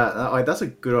something like that. Like that's a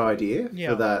good idea Yeah.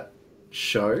 for that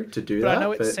show to do But that. I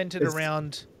know it's but centered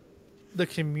around the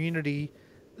community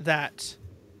that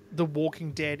The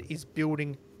Walking Dead is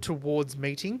building towards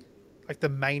meeting. Like the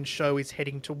main show is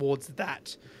heading towards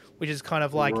that, which is kind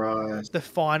of like right. the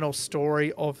final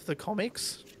story of the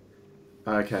comics.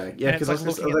 Okay, yeah, And it's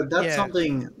because like that's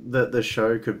something that the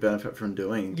show could benefit from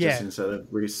doing, Yeah. just instead of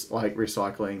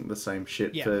recycling the same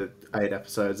shit Yeah. for 8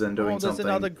 episodes and doing Oh, there's something.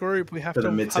 another group. We have for to the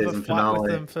have a mid-season fight with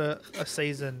finale. them for a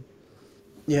season.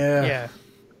 Yeah, Yeah.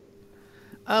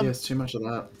 yeah, it's too much of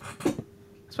that. I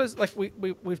suppose like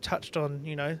we've touched on,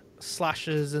 you know,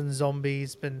 slashers and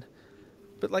zombies,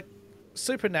 but like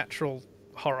supernatural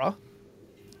horror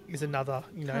is another,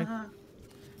 you know.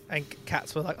 And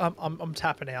cats were like, I'm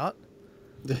tapping out.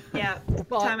 Yeah,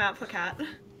 But- time out for Cat.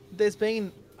 There's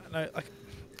been, I don't know, like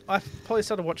I probably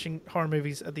started watching horror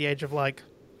movies at the age of like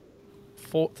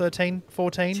 13,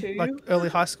 14, Two? like early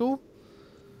high school.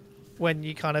 When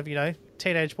you kind of, you know,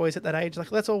 teenage boys at that age,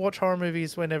 like let's all watch horror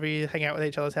movies whenever you hang out with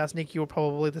each other's house. Nick, you were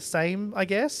probably the same, I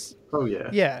guess. Oh yeah,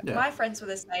 Yeah. My friends were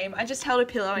the same. I just held a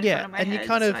pillow in Yeah, front of my and you head,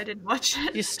 kind so of- I didn't watch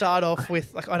it. You start off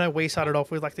with, like, I know we started off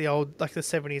with like the old, like the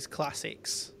 70s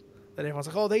classics that everyone's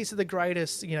like, oh, these are the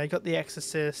greatest. You know, you got The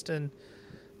Exorcist and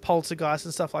Poltergeist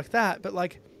and stuff like that. But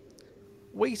like,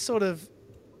 we sort of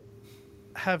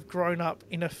have grown up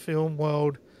in a film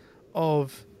world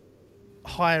of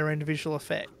higher end visual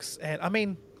effects, and I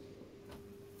mean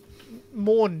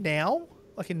more now,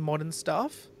 like in modern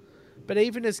stuff, but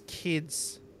even as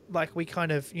kids, like we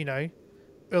kind of, you know,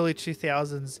 early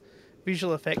 2000s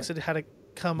visual effects had to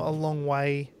come a long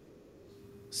way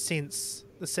since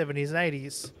the 70s and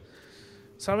 80s.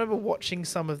 So I remember watching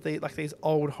some of the like these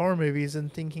old horror movies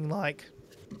and thinking like,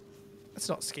 that's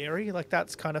not scary, like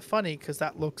that's kind of funny because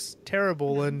that looks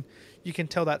terrible and you can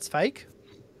tell that's fake.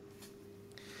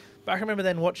 But I can remember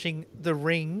then watching The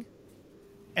Ring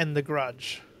and The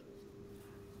Grudge.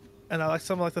 And I like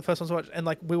some of like the first ones I watched, and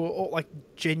like we were all like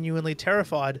genuinely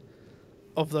terrified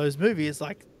of those movies.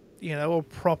 Like, you know, they were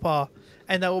proper,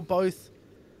 and they were both,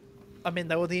 I mean,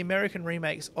 they were the American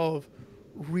remakes of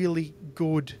really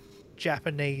good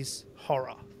Japanese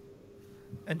horror.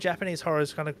 And Japanese horror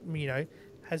is kind of, you know,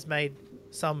 has made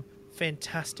some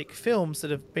fantastic films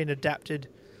that have been adapted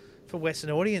for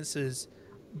Western audiences.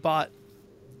 But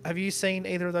have you seen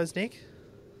either of those, Nick?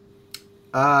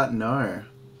 No,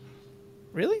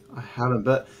 Really? I haven't.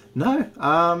 But no,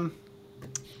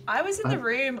 I was in the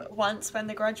room once when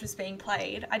The Grudge was being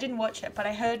played. I didn't watch it, but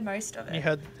I heard most of it. You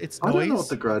heard its I noise? don't know what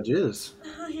The Grudge is.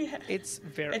 Yeah. It's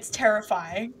very... It's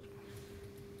terrifying.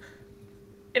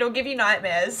 It'll give you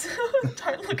nightmares.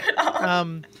 Don't look it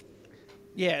up.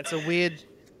 Yeah, it's a weird...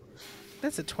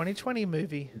 That's a 2020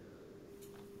 movie.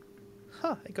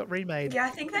 Huh, it got remade. Yeah, I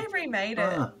think they remade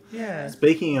it. Ah. Yeah.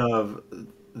 Speaking of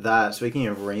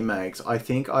remakes, I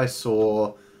think I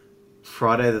saw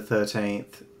Friday the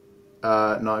 13th,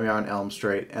 Nightmare on Elm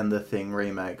Street, and The Thing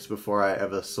remakes before I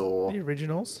ever saw The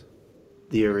originals.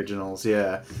 the originals,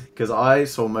 yeah. Because I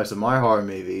saw most of my horror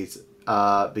movies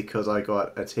because I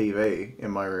got a TV in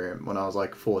my room when I was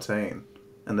like 14,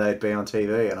 and they'd be on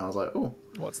TV, and I was like, oh.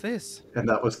 What's this? And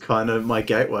that was kind of my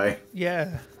gateway.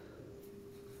 Yeah.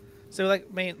 So,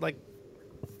 like, me, like,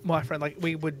 my friend, like,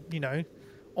 we would, you know,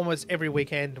 almost every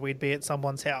weekend we'd be at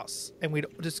someone's house and we'd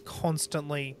just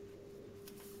constantly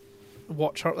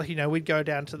watch, like, you know, we'd go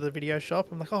down to the video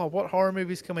shop and like, oh, what horror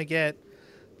movies can we get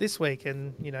this week?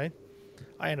 And, you know,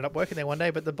 I ended up working there one day,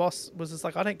 but the boss was just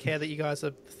like, I don't care that you guys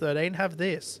are 13, have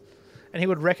this. And he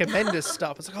would recommend us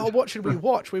stuff. It's like, oh, what should we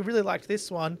watch? We really liked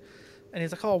this one. And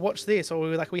he's like, oh, watch this. Or we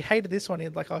were like, we hated this one.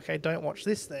 He's like, okay, don't watch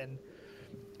this then.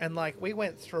 And like, we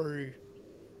went through,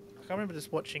 like, I remember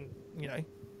just watching, you know,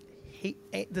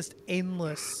 just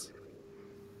endless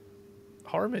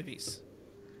horror movies.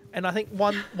 And I think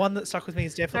one that stuck with me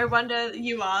is No definitely... wonder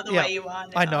you are the Yeah, way you are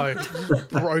now. I know,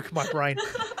 broke my brain.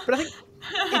 But I think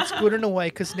it's good in a way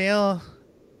because now,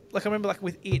 like I remember like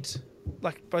with It,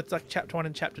 like both like chapter 1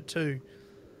 and chapter 2,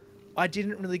 I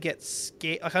didn't really get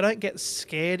scared. Like I don't get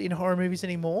scared in horror movies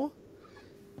anymore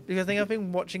because I think I've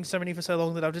been watching so many for so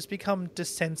long that I've just become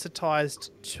desensitized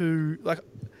to like,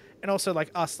 and also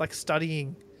like us like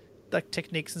studying like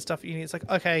techniques and stuff. It's like,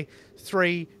 okay,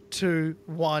 3, 2,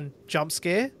 1, jump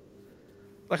scare.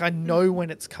 Like I know when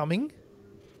it's coming.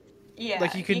 Yeah,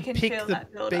 Like you can pick feel the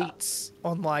that build-up. beats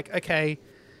on like, okay,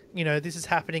 you know, this is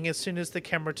happening. As soon as the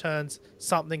camera turns,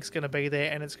 something's going to be there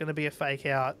and it's going to be a fake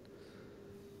out.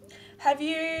 Have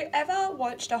you ever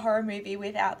watched a horror movie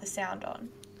without the sound on?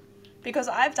 Because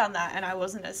I've done that and I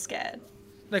wasn't as scared.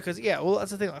 No, because well,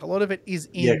 that's the thing. Like a lot of it is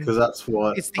Yeah, in. because that's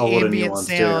what It's the a lot of new ambient ones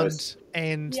do. sound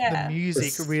and the Yeah. music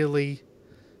It's- really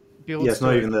builds. Yeah, it's to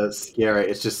not it. even that scary.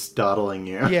 It's just startling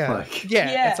you. Yeah, Like, yeah.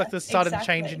 It's Yeah, like the sudden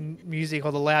change exactly. in music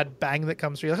or the loud bang that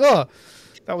comes through. You're like, oh,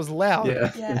 that was loud.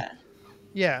 yeah. Yeah.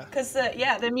 Yeah, Because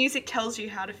the music tells you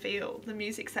how to feel. The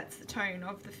music sets the tone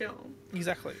of the film.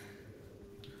 exactly.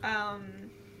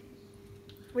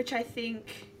 Which I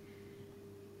think...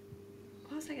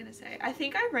 What was I going to say? I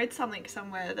think I read something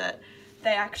somewhere that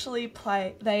they actually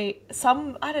play...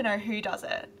 I don't know who does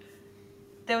it.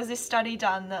 There was this study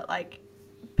done that, like,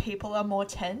 people are more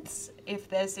tense if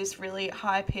there's this really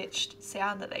high-pitched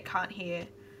sound that they can't hear,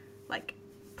 like,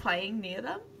 playing near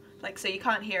them. Like, so you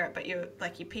can't hear it, but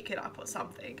you pick it up or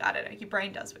something. I don't know. Your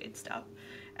brain does weird stuff.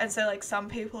 And so, like, some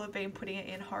people have been putting it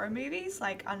in horror movies,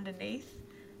 like, underneath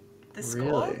the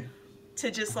score Really? to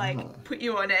just, like, put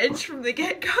you on edge from the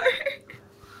get-go.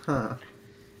 Huh.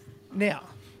 Now,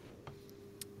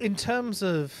 in terms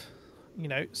of,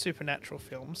 supernatural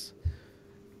films,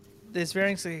 there's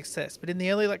varying success. But in the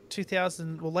early, late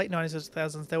 90s or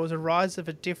 2000s, there was a rise of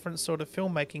a different sort of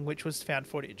filmmaking, which was found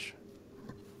footage.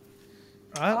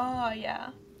 Right? Oh,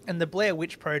 yeah. And the Blair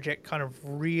Witch Project kind of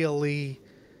really,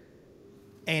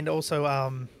 and also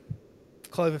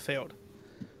Cloverfield,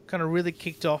 kind of really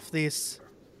kicked off this.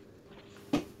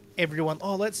 Everyone,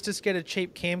 let's just get a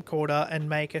cheap camcorder and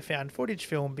make a found footage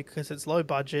film because it's low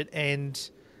budget and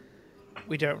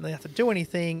we don't really have to do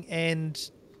anything. And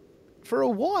for a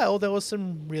while, there was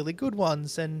some really good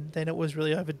ones, and then it was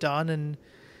really overdone. And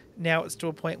now it's to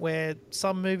a point where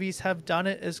some movies have done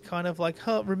it as kind of like,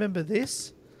 remember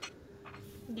this?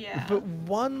 Yeah. But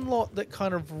one lot that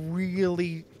kind of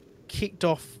really kicked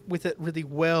off with it really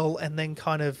well and then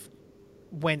kind of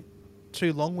went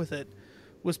too long with it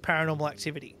was Paranormal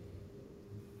Activity.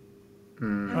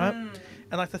 Right?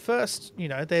 And like the first,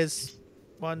 there's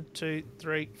 1, 2,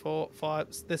 3, 4, 5,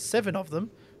 there's 7 of them.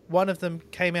 One of them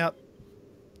came out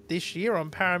this year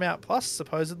on Paramount Plus,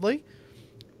 supposedly.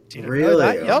 Didn't know Really?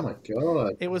 that. Oh Yep. my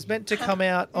god. It was meant to come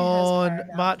out Who has on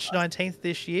Paramount March Plus? 19th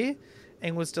this year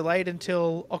and was delayed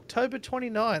until October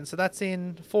 29. So that's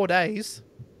in 4 days.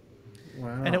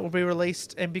 Wow. And it will be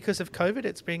released. And because of COVID,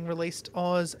 it's being released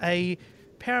as a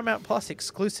Paramount Plus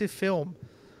exclusive film.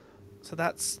 So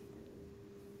that's,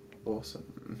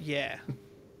 awesome. yeah.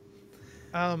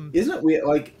 Isn't it weird?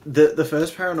 Like the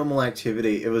first Paranormal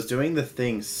Activity, it was doing the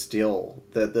thing still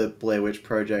that the Blair Witch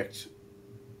Project,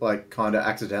 like, kind of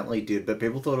accidentally did, but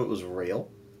people thought it was real.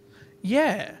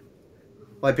 Yeah.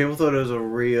 Like, people thought it was a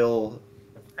real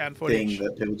Found thing footage.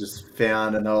 that people just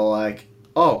found, and they were like,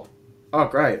 "Oh,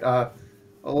 great!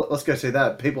 Let's go see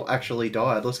that. People actually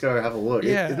died. Let's go have a look."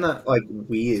 Yeah. Isn't that like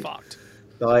weird? Fucked.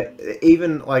 Like,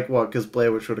 even like what? Because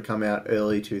Blair Witch would have come out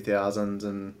early 2000s,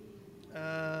 and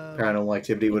Paranormal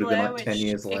Activity would have been Blair like 10 Witch,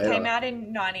 years later. It came out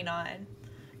in 99.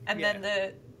 And Yeah. then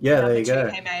the Yeah, there number you 2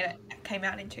 go. came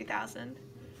out in 2000.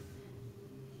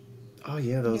 Oh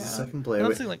yeah, there was Yeah. a second Blair Another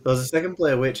Witch. thing, like- There was a second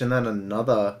Blair Witch, and then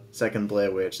another second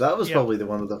Blair Witch. That was Yeah. probably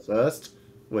one of the first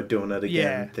 "we're doing it again"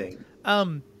 Yeah. thing.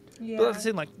 Yeah. But that's the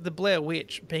thing, like the Blair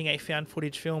Witch being a found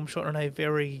footage film shot on a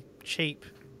very cheap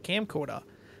camcorder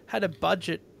had a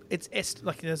budget. It's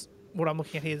like there's what I'm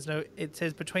looking at here. It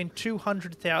says between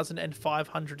 $200,000 and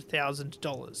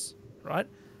 $500,000, right?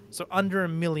 So under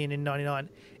 $1 million in '99.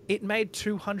 It made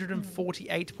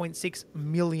 $248.6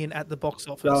 million at the box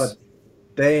office. God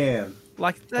damn!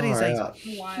 Like that is Far a out.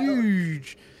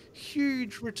 huge,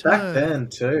 huge return. Back then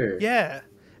too. Yeah,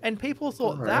 and people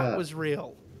thought Far that out. was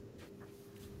real.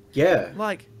 Yeah.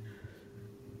 Like,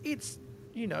 it's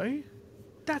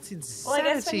that's insanity. Well, I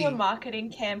guess when your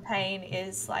marketing campaign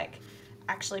is like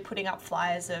actually putting up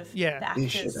flyers of Yeah. the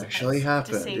This actors shit actually as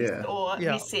happened, deceased yeah. or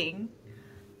Yeah. missing,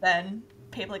 then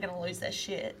people are going to lose their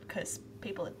shit because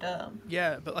people are dumb.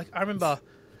 Yeah, but like I remember,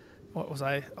 what was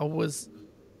I? I was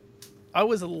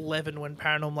 11 when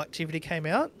Paranormal Activity came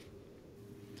out,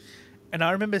 and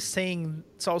I remember seeing.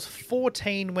 So I was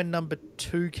 14 when number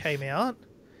 2 came out,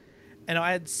 and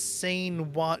I had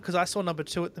seen one because I saw number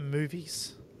 2 at the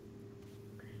movies.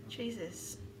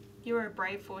 Jesus. You were a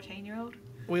brave 14-year-old.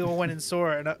 We all went and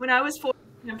saw it, and When I was 14,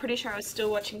 I'm pretty sure I was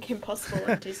still watching Kim Possible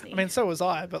on Disney. I mean, so was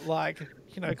I, but like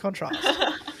contrast.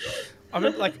 I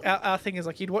mean, like our thing is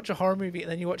like you'd watch a horror movie and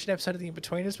then you watch an episode of The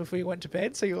In-Betweeners before you went to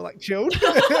bed, so you were like chilled.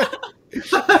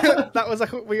 That was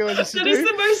like what we always used to That do. is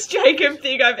the most Jacob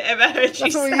thing I've ever heard you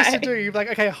That's what say. we used to do. You'd be like,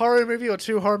 okay, horror movie or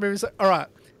 2 horror movies. All right,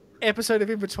 episode of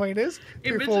In-Betweeners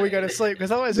before we go to sleep,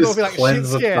 because otherwise it'll Just be like shit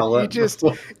cleanse the scared. palate You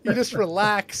before- just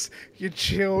relax. You're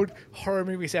chilled. Horror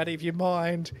movies out of your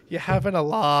mind. You're having a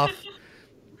laugh.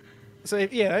 So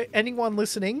if anyone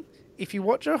listening, if you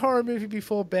watch a horror movie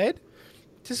before bed,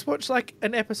 just watch like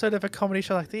an episode of a comedy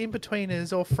show like The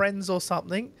Inbetweeners or Friends or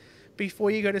something before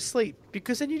you go to sleep,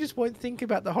 because then you just won't think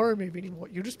about the horror movie anymore.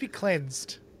 You'll just be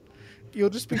cleansed.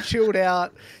 You'll just be chilled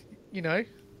out. You know,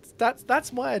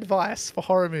 that's my advice for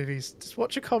horror movies. Just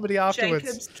watch a comedy afterwards.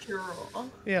 Jacob's cure-all.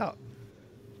 Yeah.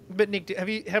 But Nick,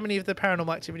 how many of the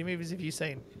Paranormal Activity movies have you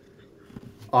seen?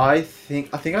 I think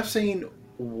I've seen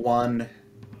one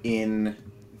in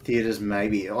theaters,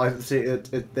 maybe.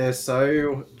 They're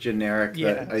so generic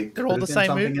that I they're all the same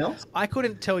something movie. else. I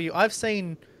couldn't tell you. I've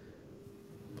seen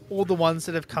all the ones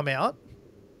that have come out.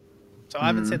 So I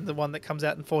haven't seen the one that comes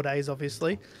out in 4 days,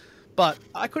 obviously. But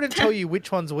I couldn't tell you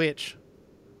which one's which.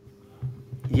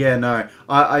 Yeah, no.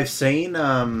 I've seen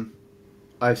someone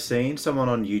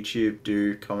on YouTube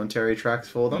do commentary tracks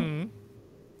for them.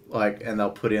 Like, and they'll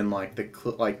put in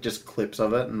like just clips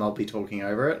of it, and they'll be talking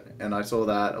over it. And I saw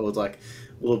that it was like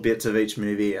little bits of each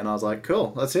movie, and I was like,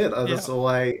 cool, that's it. That's all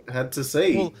I had to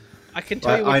see. Well, I can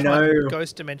tell you which one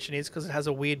Ghost Dimension is, because it has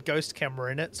a weird ghost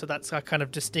camera in it, so that's kind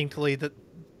of distinctly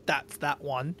that's that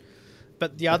one.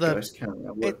 But the other, ghost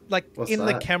camera?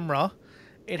 The camera,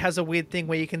 it has a weird thing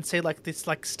where you can see like this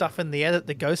like stuff in the air that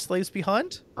the ghost leaves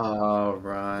behind. Oh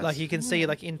right. Like you can see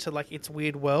like into like its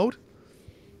weird world.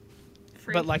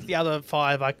 Freaky. But like the other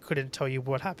 5, I couldn't tell you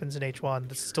what happens in each one.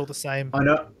 It's still the same.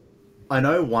 I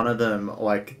know one of them,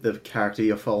 like the character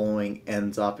you're following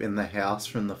ends up in the house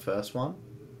from the first one.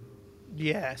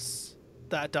 Yes,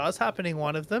 that does happen in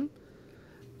one of them.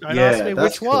 Don't ask me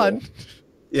which one.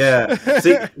 Yeah.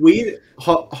 See, weird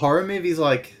horror movies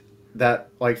like that,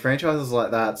 like franchises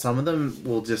like that, some of them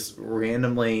will just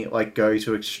randomly like go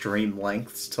to extreme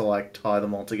lengths to like tie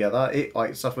them all together.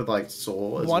 Like stuff with like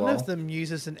Saw as well. One of them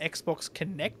uses an Xbox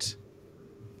Kinect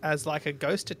as like a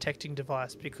ghost detecting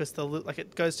device, because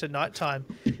it goes to nighttime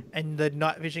and the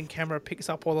night vision camera picks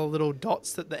up all the little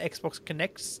dots that the Xbox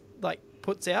Kinect like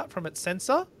puts out from its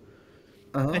sensor,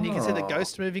 and you can see the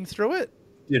ghost moving through it.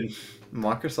 Did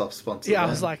Microsoft sponsor? Yeah, I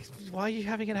was like, why are you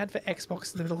having an ad for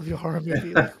Xbox in the middle of your horror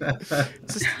movie? Like,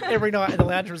 it's just every night in the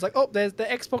lounge room, it's like, oh, there's the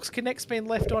Xbox Kinect's been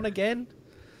left on again.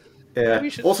 Yeah.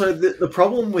 Also, the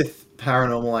problem with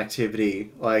Paranormal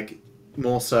Activity, like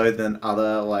more so than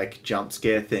other like jump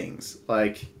scare things,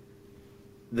 like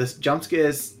this jump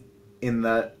scares in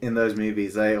those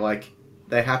movies,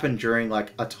 they happen during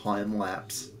like a time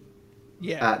lapse.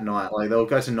 Yeah. At night, like they'll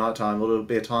go to nighttime. It'll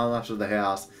be a time lapse of the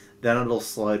house. Then it'll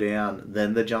slow down.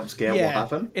 Then the jump scare will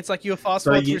happen. It's like you're fast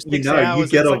forward through 6 hours. You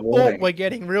get it's a like, warning. oh, we're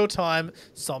getting real time.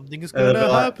 Something is going to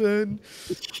happen.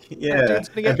 Yeah, Dude's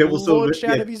going to get launched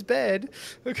out of his bed.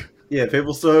 Yeah,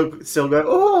 people still go,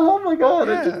 oh my god,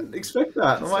 I didn't expect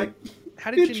that. I'm like, how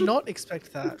did you not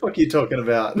expect that? What the fuck are you talking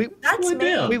about? That's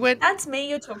me. That's me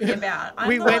you're talking about. I'm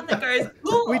the one that goes,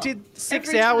 oh, we did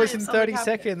 6 hours and 30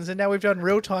 seconds, and now we've done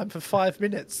real time for 5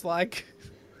 minutes. Like,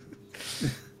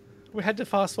 we had to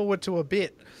fast forward to a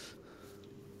bit.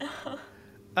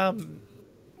 What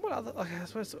other? Okay, I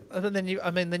suppose. And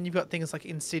then then you've got things like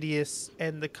Insidious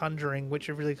and The Conjuring, which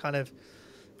are really kind of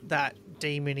that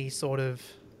demony sort of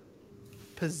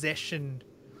possession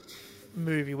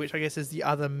movie, which I guess is the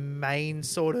other main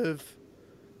sort of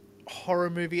horror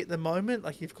movie at the moment.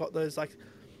 Like you've got those like,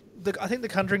 I think The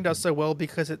Conjuring does so well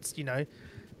because it's, you know,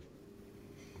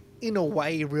 in a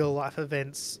way real life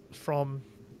events from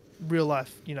real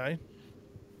life, you know,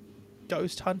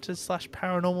 ghost hunters /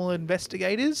 paranormal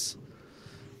investigators,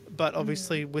 but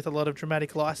obviously with a lot of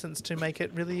dramatic license to make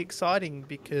it really exciting,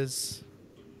 because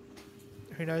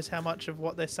who knows how much of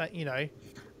what they're saying,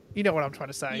 you know what I'm trying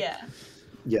to say. Yeah.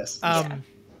 Yes.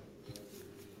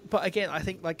 But again, I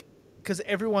think like, because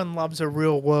everyone loves a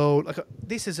real world, like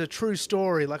this is a true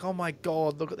story, like, oh my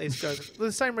god, look at these guys.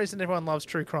 The same reason everyone loves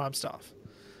true crime stuff.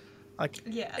 Like,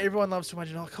 everyone loves to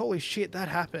imagine, like, holy shit, that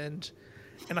happened.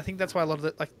 And I think that's why a lot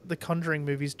of the Conjuring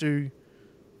movies do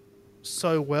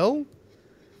so well.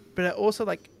 But it also,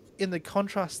 like, in the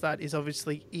contrast, that is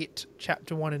obviously It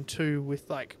Chapter 1 and 2 with,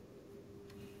 like,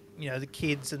 you know, the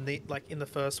kids and the, like, in the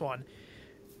first one.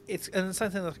 And the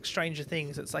same thing like Stranger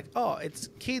Things. It's like, oh, it's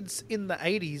kids in the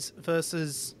 80s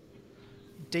versus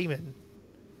demon.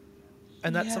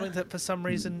 And that's something that for some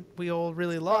reason we all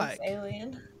really like. Thanks,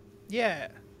 Alien. Yeah.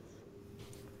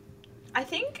 I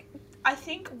think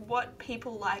what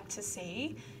people like to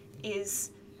see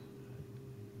is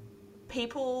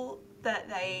people that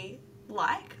they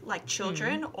like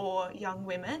children or young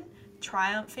women,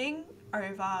 triumphing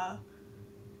over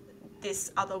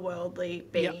this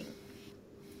otherworldly being. Yep.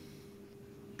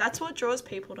 That's what draws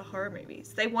people to horror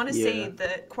movies. They want to see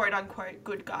the quote-unquote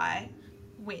good guy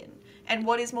win. And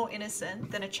what is more innocent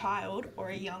than a child or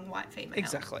a young white female?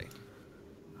 Exactly.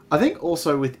 I think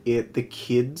also with it, the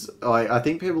kids, I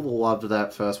think people loved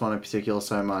that first one in particular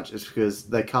so much is because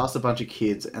they cast a bunch of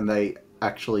kids and they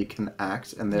actually can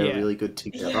act and they're Yeah. really good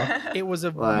together. Yeah. It was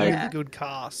a Like- really Yeah. good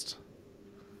cast.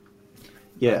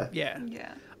 Yeah. Yeah.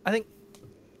 Yeah. I think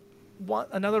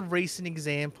another recent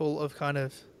example of kind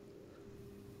of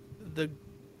the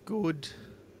good,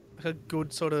 like a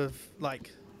good sort of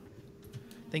like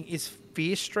thing is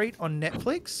Fear Street on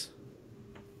Netflix.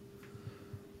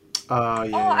 Yeah.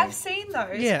 Oh, I've seen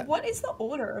those. Yeah. What is the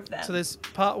order of them? So there's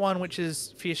part one, which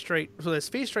is Fear Street. So there's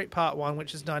Fear Street Part 1,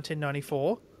 which is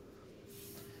 1994.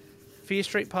 Fear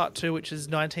Street Part 2, which is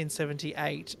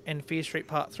 1978. And Fear Street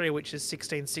Part 3, which is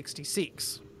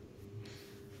 1666.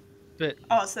 But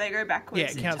Oh, so they go backwards. yeah,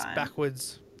 it in counts time.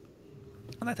 backwards.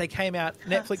 And like they came out,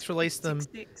 Netflix released them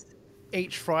 66.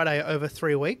 each Friday over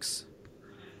 3 weeks.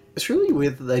 It's really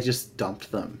weird that they just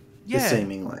dumped them. Yeah.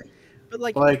 Seemingly. But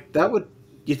like Like, that would...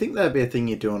 You think that'd be a thing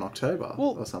you do in October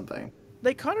Well, or something?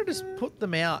 they kind of just put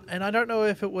them out, and I don't know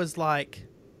if it was like,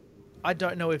 I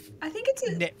don't know if I think it's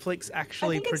a, Netflix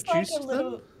actually I think it's produced like a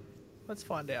little, them. Let's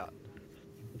find out.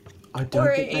 I don't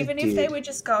or think even they if they did. were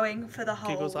just going for the whole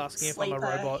Giggle's asking if I'm a sleeper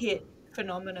robot. hit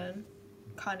phenomenon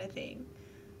kind of thing.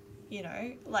 You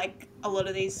know, like a lot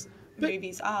of these But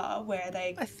movies are, where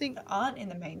they I think aren't in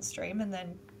the mainstream and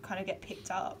then kind of get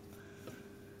picked up.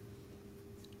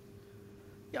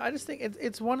 Yeah, I just think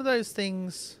it's one of those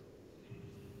things.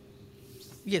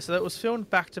 Yeah, so that was filmed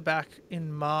back to back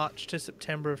in March to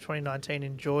September of 2019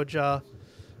 in Georgia.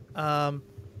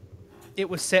 It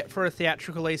was set for a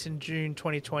theatrical release in June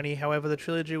 2020. However, the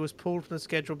trilogy was pulled from the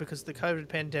schedule because of the COVID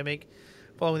pandemic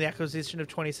following the acquisition of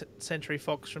 20th Century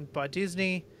Fox by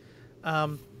Disney.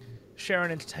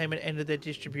 Sharon Entertainment ended their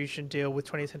distribution deal with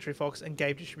 20th Century Fox and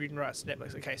gave distribution rights to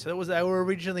Netflix. Okay, so they were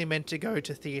originally meant to go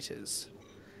to theaters.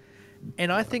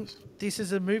 And I think this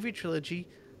is a movie trilogy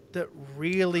that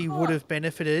really would have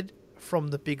benefited from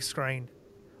the big screen.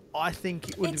 I think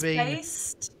it would It's be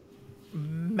based.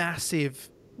 massive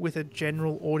with a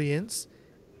general audience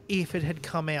if it had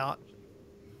come out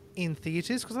in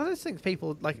theaters, because I don't think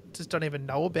people like just don't even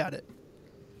know about it.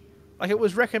 Like, it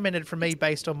was recommended for me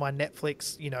based on my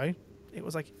Netflix, you know. It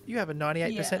was like, you have a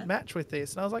 98% Yeah. match with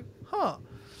this. And I was like, huh.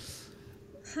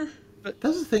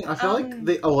 That's the thing. I feel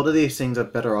like a lot of these things are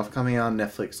better off coming out on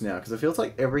Netflix now because it feels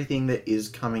like everything that is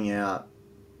coming out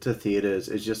to theaters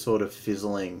is just sort of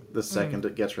fizzling the second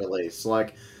it gets released.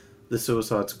 Like the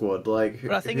Suicide Squad. Like,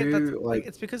 But I think who,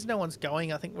 it's because no one's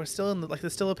going. I think we're still in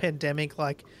there's still a pandemic.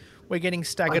 Like, we're getting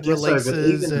staggered guess so, but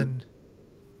releases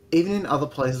even in other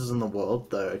places in the world,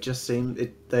 though, it just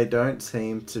they don't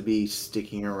seem to be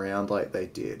sticking around like they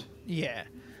did. yeah.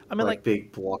 I mean, like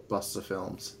big blockbuster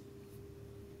films.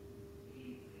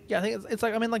 yeah, I think it's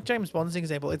like, I mean, like James Bond's an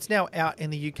example. It's now out in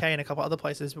the UK and a couple other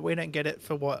places, but we don't get it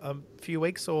for what, a few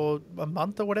weeks or a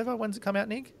month or whatever. When's it come out,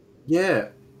 Nick? Yeah.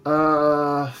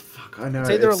 Fuck, I know. It's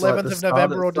either 11th like the of start-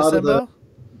 November or start of the-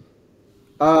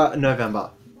 December.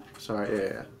 November. Sorry,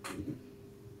 yeah.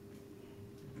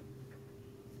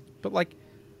 But like,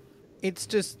 it's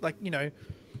just like, you know,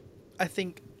 I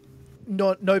think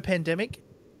no pandemic,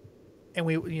 and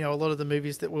we, you know, a lot of the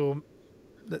movies that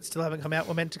still haven't come out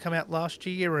were meant to come out last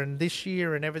year and this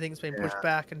year, and everything's been pushed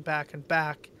back and back and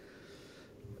back.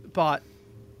 But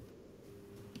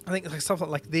I think like something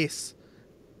like this,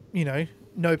 you know,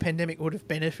 no pandemic would have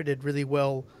benefited really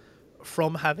well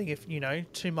from having, if you know,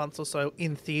 2 months or so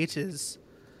in theaters,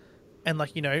 and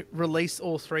like, you know, release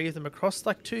all three of them across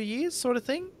like 2 years, sort of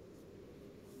thing.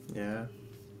 Yeah.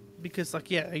 Because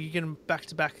like, yeah, you get them back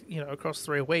to back, you know, across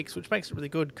 3 weeks, which makes it really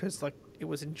good because like it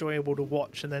was enjoyable to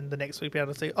watch, and then the next week be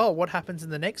able to see, oh, what happens in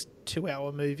the next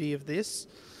 2-hour movie of this?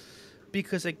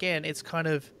 Because again, it's kind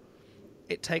of,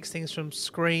 it takes things from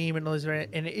Scream and all these,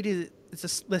 and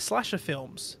they're slasher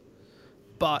films,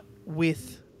 but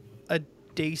with a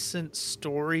decent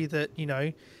story that, you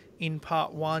know, in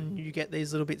part one you get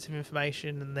these little bits of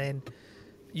information, and then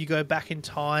you go back in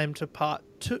time to part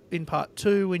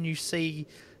two, and you see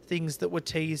things that were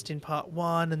teased in part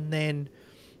one, and then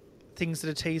things that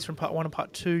are teased from part one and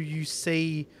part two you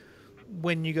see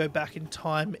when you go back in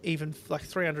time, even like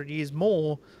 300 years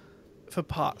more for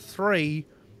part three,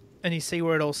 and you see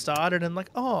where it all started, and like,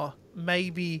 oh,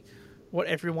 maybe what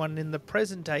everyone in the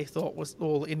present day thought was,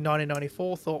 or in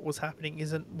 1994 thought was happening,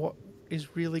 isn't what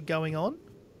is really going on.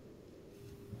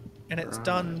 And it's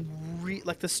done,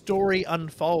 like the story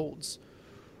unfolds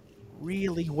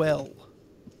really well.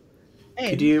 And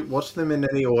Could you watch them in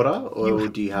any order, or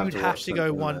do you have you'd to have watch to them go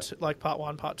in one, that? like part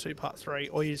one, part two, part three,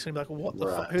 or you're just gonna be like, what the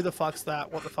Right. who the fuck's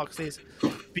that? What the fuck's this?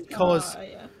 Because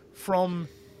Yeah. from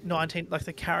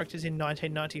the characters in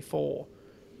 1994,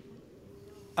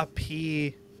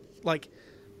 appear like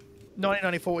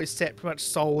 1994 is set pretty much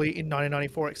solely in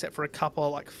 1994, except for a couple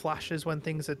of like flashes when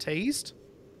things are teased.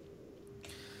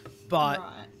 But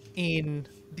Right. in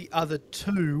the other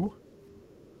two,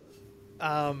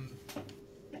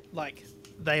 like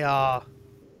they are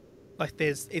like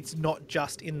it's not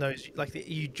just in those like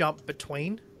you jump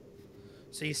between,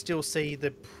 so you still see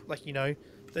the like the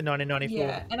 1994.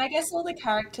 Yeah, and I guess all the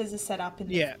characters are set up in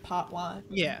Yeah. part one.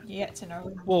 Yeah. You get to know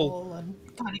them Well- all and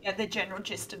kind of get the general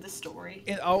gist of the story.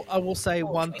 I will say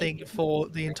All one three. thing for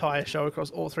the entire show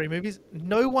across all three movies: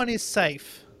 no one is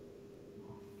safe.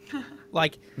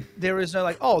 Like there is no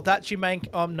like, oh, that's your main.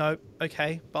 No,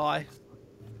 okay, bye.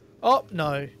 Oh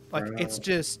no, like it's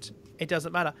just it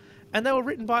doesn't matter. And they were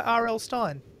written by R.L.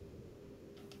 Stein.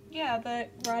 Yeah, the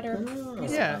writer of Goosebumps.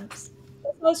 Yeah. That's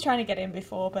what I was trying to get in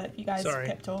before, but you guys Sorry.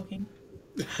 kept talking.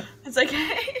 It's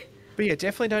okay. But yeah,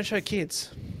 definitely don't show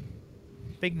kids.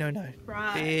 Big no.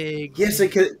 Right. Big. Yes,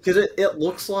 because it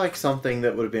looks like something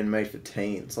that would have been made for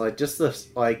teens. Like just the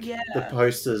Yeah. the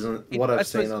posters and what I I've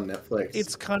seen suppose on Netflix.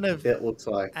 It's kind of it looks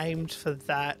like aimed for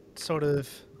that sort of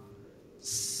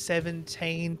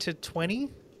 17 to 20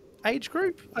 age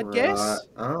group, I guess. Right.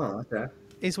 Oh, okay.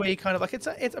 Is where you kind of like it's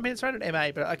I mean it's rated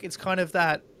MA, but like it's kind of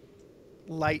that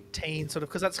late teen sort of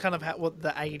because that's kind of what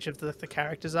the age of the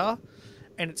characters are,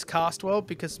 and it's cast well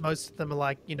because most of them are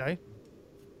like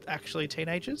actually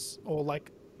teenagers or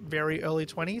like very early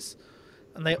 20s,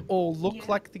 and they all look Yeah.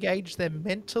 like the age they're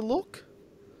meant to look.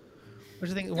 Which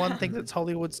I think one thing that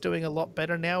Hollywood's doing a lot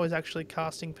better now is actually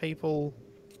casting people,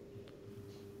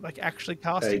 like actually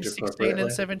casting Age 16 and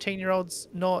appropriately. 17-year-olds,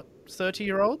 not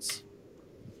 30-year-olds.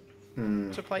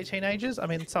 Hmm. To play teenagers. I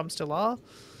mean, some still are,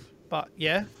 but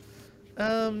yeah.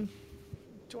 Do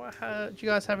you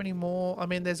guys have any more? I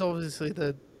mean, there's obviously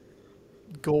the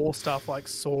gore stuff like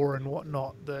Saw and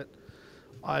whatnot that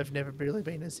I've never really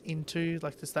been as into,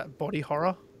 like just that body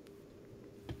horror.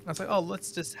 I was like, oh,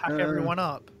 let's just hack everyone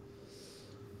up.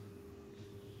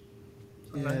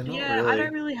 Yeah, not Yeah, really. I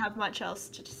don't really have much else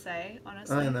to say,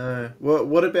 honestly. I know.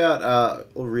 What about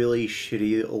really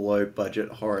shitty low budget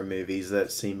horror movies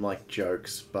that seem like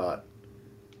jokes but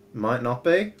might not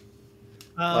be?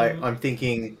 Like I'm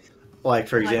thinking, like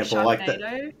for example, like the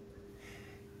Sharknado?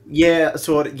 yeah,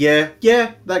 sort of yeah,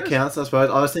 that counts I suppose.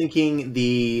 I was thinking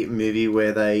the movie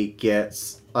where they get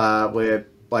where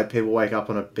like people wake up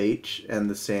on a beach and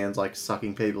the sand's like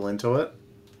sucking people into it.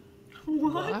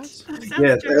 What? What? That sounds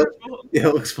Yeah, terrible. Yeah,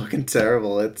 it looks fucking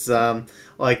terrible. It's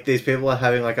like these people are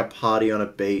having like a party on a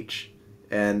beach,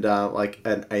 and like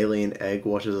an alien egg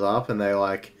washes up, and they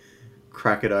like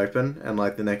crack it open, and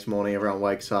like the next morning everyone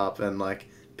wakes up, and like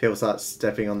people start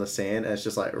stepping on the sand, and it's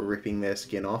just like ripping their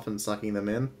skin off and sucking them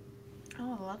in.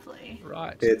 Oh, lovely.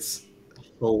 right. It's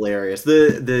hilarious.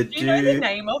 The Do you know the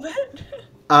name of it?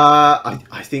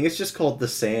 I think it's just called The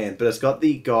Sand, but it's got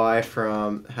the guy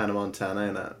from Hannah Montana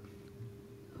in it.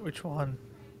 Which one?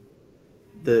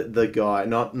 The guy,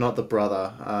 not the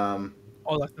brother.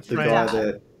 Oh, like the The friend. guy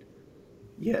that.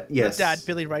 Yeah. Yes. The dad,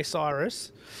 Billy Ray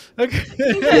Cyrus. Okay.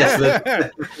 Yes.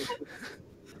 The,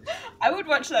 I would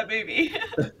watch that movie.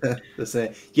 The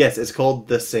Sand. Yes, it's called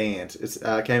The Sand. It's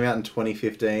came out in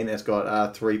 2015. It's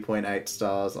got 3.8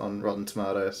 stars on Rotten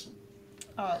Tomatoes.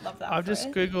 Oh, I love that. I've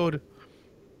just phrase. googled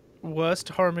worst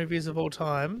horror movies of all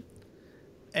time,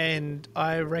 and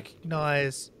I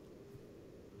recognize.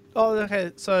 Oh,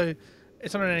 okay. So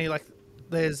it's not any like.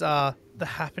 There's The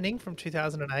Happening from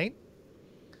 2008,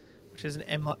 which is an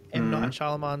M. Night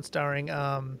Shyamalan starring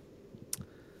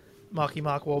Mark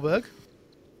Wahlberg.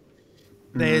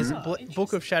 There's Oh,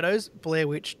 Book of Shadows, Blair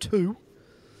Witch 2.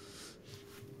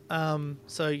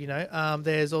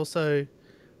 There's also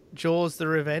Jaws: The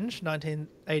Revenge,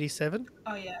 1987.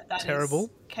 Oh yeah, that is Terrible.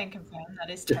 Can confirm that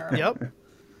is terrible. Yep.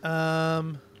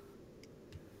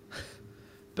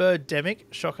 Birdemic,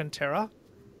 Shock and Terror,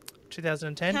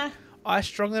 2010. Huh. I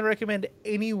strongly recommend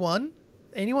anyone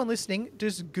listening,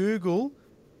 just Google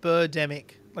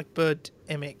Birdemic, like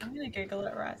Birdemic. I'm gonna Google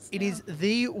it right. It now. is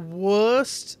the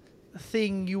worst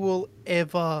thing you will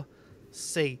ever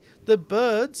see. The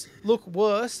birds look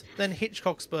worse than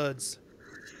Hitchcock's birds.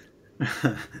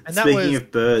 And that Speaking was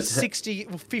of birds,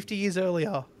 50 years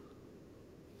earlier.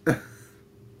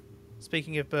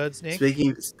 Speaking of birds, Nick.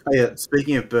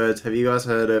 speaking of birds, have you guys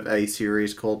heard of a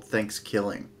series called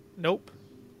Thanksgiving? Nope.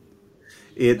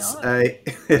 It's No.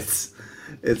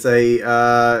 it's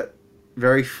a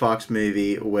very fucked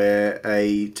movie where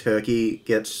a turkey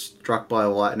gets struck by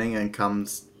lightning and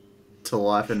comes to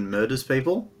life and murders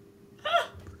people.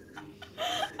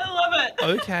 I love it.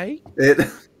 Okay.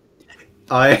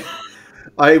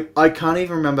 I can't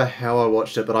even remember how I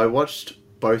watched it, but I watched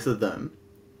both of them,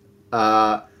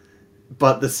 But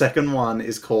the second one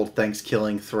is called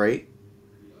Thanksgiving 3.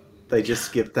 They just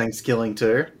skipped Thanksgiving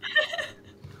 2.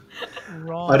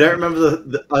 Right. I don't remember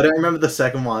I don't remember the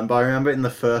second one, but I remember in the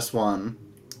first one,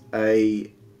 this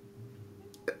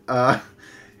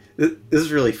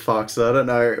is really fucked. So I don't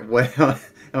know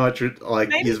how much like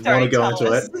Maybe you want to don't go tell into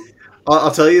us. it.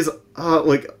 I'll tell you,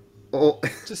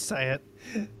 Just say it.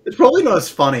 it's probably not as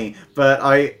funny, but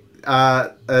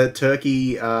a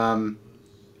turkey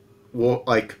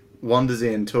wanders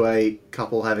into a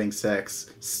couple having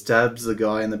sex, stabs the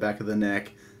guy in the back of the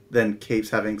neck, then keeps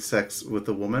having sex with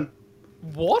the woman.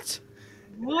 What?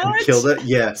 What? And killed it.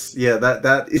 Yes, yeah,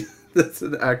 that's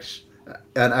an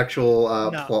actual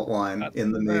No, plot line that's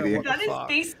in the no movie. one- That is Fuck.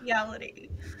 bestiality.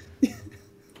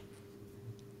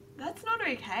 That's not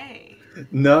okay.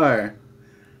 No,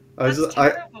 That's I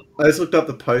terrible. just looked up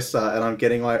the poster and I'm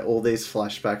getting like all these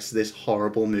flashbacks to this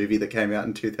horrible movie that came out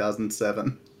in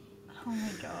 2007. Oh my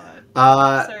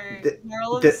god. So,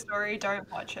 moral of the- the story, don't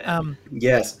watch it.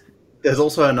 Yes. There's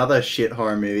also another shit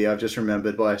horror movie I've just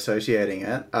remembered by associating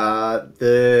it. I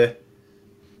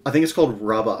think it's called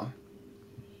Rubber.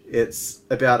 It's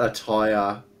about a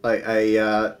tire, like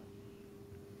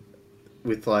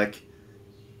with like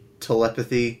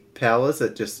telepathy powers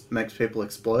that just makes people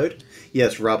explode.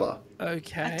 Yes, Rubber.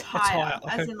 Okay. a tire,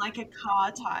 like as in like a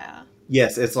car tire.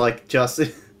 Yes, it's like just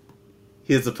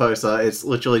here's the poster. It's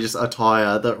literally just a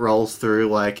tire that rolls through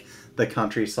like the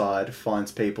countryside,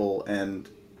 finds people and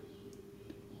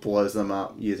blows them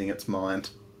up using its mind.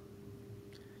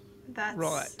 That's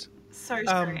Right. so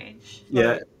strange.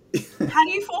 Yeah. How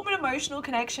do you form an emotional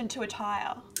connection to a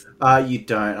tire? You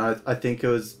don't. I think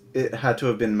it had to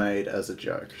have been made as a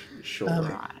joke, surely.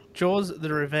 Right. Jaws: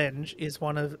 The Revenge is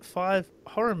one of 5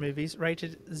 horror movies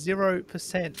rated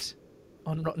 0%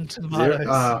 on Rotten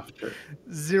Tomatoes.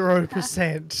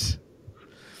 0%.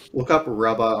 Look up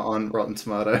Rubber on Rotten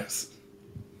Tomatoes.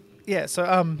 Yeah, so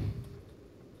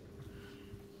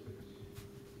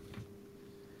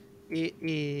it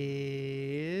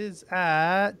is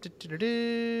at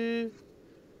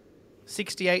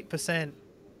 68%.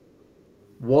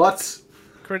 What?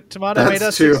 Tomato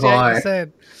That's meter too high.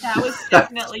 68%. That was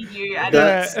definitely you.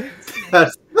 That's- Yeah.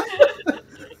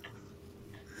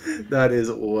 That is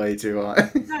way too high.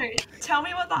 No, tell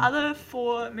me what the other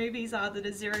 4 movies are that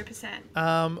are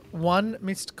 0%. One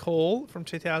Missed Call from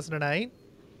 2008.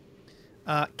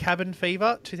 Cabin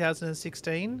Fever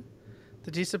 2016.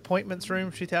 The Disappointments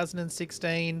Room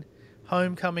 2016.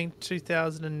 Homecoming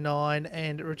 2009.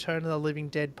 And Return of the Living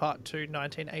Dead Part 2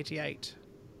 1988.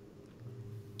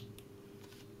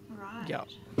 Right. Yeah.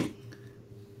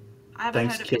 I haven't heard of any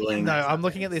Thanksgiving. of No, those I'm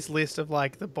looking at others. this list of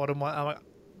like the bottom one. I'm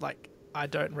like, I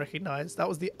don't recognize. That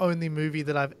was the only movie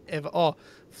that I've ever. Oh,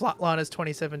 Flatliners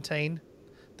 2017.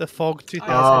 The Fog Oh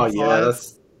 2005. yeah,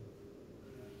 that's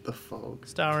The Fog.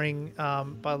 Starring,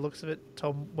 by the looks of it,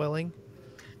 Tom Welling.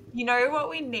 You know what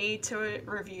we need to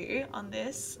review on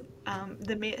this?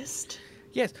 The Mist.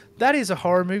 Yes, that is a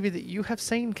horror movie that you have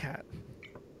seen, Kat.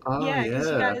 Oh yeah, because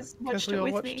you yeah. guys Because watched we it all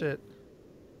with watched me. it.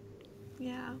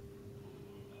 Yeah.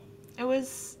 It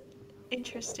was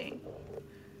interesting.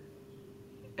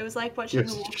 It was like watching It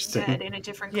was The Walking interesting. Dead in a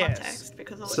different Yes. context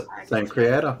because all the So, characters same were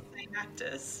creator. the same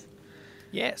actors.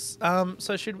 Yes.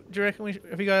 So do you reckon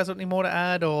have you guys got any more to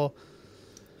add, or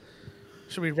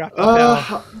should we wrap up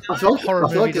our I feel horror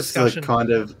like movie this is discussion?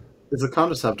 it's a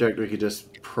kind of subject we could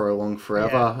just prolong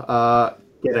forever.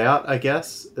 Get Out, I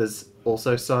guess, has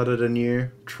also started a new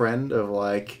trend of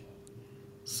like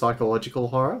psychological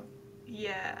horror.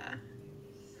 Yeah.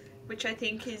 Which I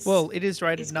think is Well, it is is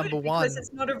rated good number 1. because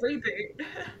it's not a reboot.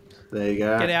 There you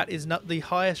go. Get Out is not the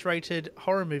highest rated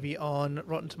horror movie on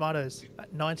Rotten Tomatoes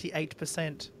at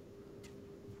 98%.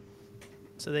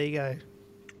 So there you go.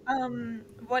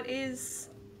 What is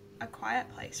A Quiet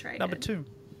Place rated? Number 2.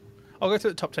 I'll go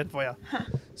through the top 10 for you.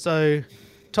 So,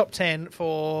 top 10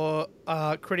 for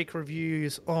critic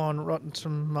reviews on Rotten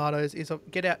Tomatoes is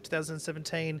Get Out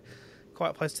 2017,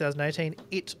 Quiet Place 2018,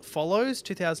 It Follows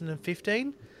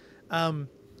 2015. Have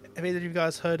either of you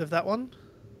guys heard of that one?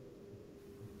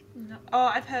 No. Oh,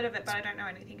 I've heard of it, but I don't know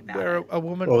anything about Where it. a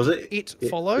woman... What was it? It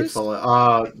Follows.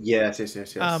 Oh, yes.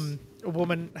 A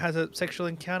woman has a sexual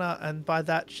encounter, and by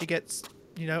that she gets,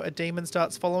 a demon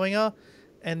starts following her,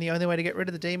 and the only way to get rid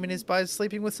of the demon is by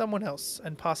sleeping with someone else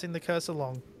and passing the curse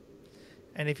along.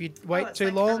 And if you wait it's too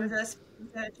like a long, reverse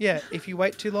virgin. yeah, if you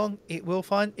wait too long, it will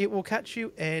catch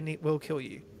you and it will kill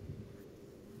you.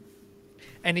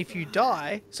 And if you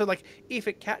die, so like if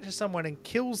it catches someone and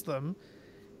kills them,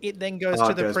 it then goes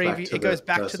to the previous. It goes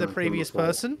back to the previous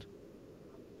person.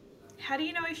 How do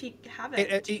you know if you have It-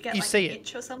 it? Do you get you like see an it.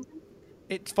 itch or something?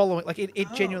 It's following, like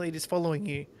it genuinely is following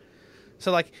you.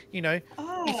 So like, you know,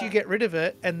 if you get rid of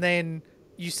it and then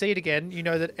you see it again, you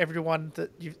know that everyone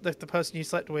that the person you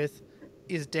slept with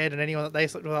is dead, and anyone that they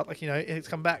slept with, like, you know, it's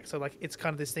come back. So like, it's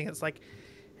kind of this thing. It's like,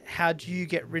 how do you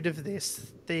get rid of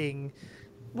this thing?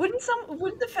 Wouldn't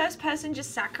the first person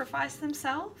just sacrifice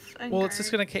themselves? Well, it's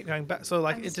just going to keep going back. So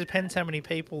like, it depends how many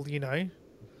people, you know.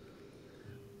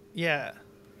 Yeah.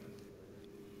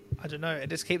 I don't know. It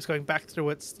just keeps going back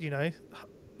through its, you know,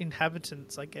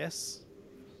 inhabitants, I guess.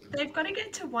 They've got to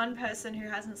get to one person who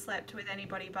hasn't slept with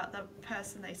anybody but the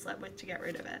person they slept with to get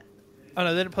rid of it. Oh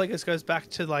no, then it probably just goes back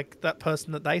to like that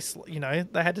person that they, you know,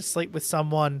 they had to sleep with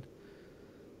someone.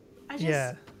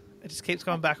 Yeah, it just keeps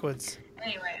going backwards.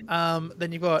 Anyway.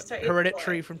 Then you've got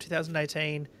Hereditary from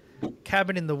 2018,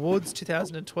 Cabin in the Woods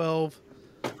 2012.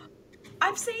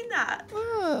 I've seen that.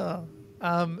 Oh.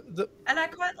 And I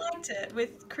quite liked it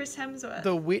with Chris Hemsworth.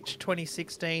 The Witch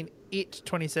 2016, It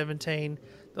 2017,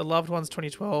 The Loved Ones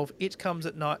 2012, It Comes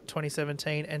at Night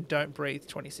 2017, and Don't Breathe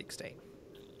 2016.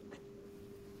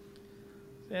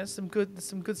 Yeah, some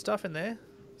good stuff in there.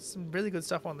 Some really good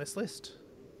stuff on this list.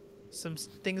 Some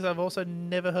things I've also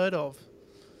never heard of.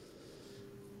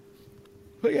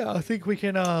 But yeah, I think we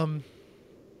can.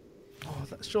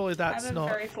 Surely that's I have a not.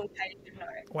 very full page of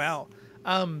notes. Wow.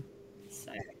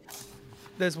 So.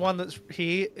 There's one that's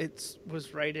here. It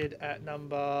was rated at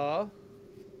number.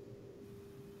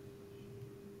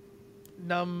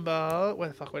 Where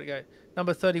the fuck would it go?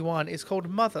 Number 31 is called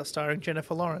Mother, starring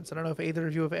Jennifer Lawrence. I don't know if either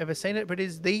of you have ever seen it, but it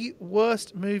is the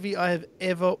worst movie I have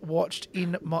ever watched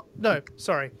in my... No,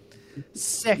 sorry.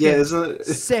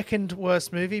 Second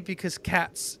worst movie, because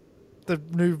Cats, the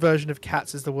new version of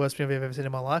Cats, is the worst movie I've ever seen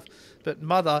in my life. But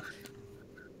Mother,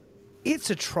 it's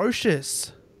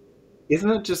atrocious. Isn't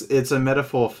it just... It's a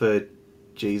metaphor for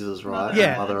Jesus, right?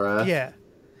 Yeah. Mother Earth. Yeah.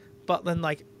 But then,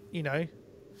 like, you know...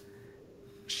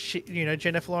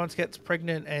 Jennifer Lawrence gets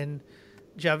pregnant and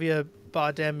Javier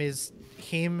Bardem is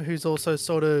him, who's also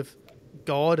sort of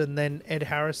God, and then Ed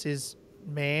Harris is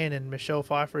man and Michelle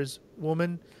Pfeiffer is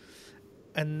woman,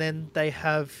 and then they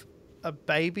have a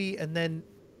baby, and then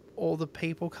all the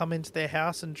people come into their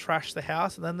house and trash the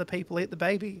house, and then the people eat the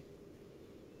baby.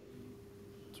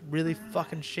 It's really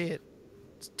fucking shit.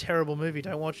 It's a terrible movie.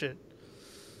 Don't watch it.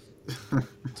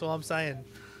 That's all I'm saying.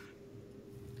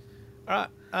 All right.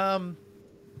 On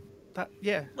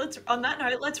that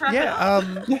note, let's wrap it up.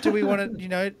 Do we want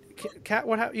to, Kat,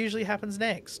 what usually happens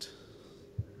next?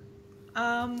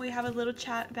 We have a little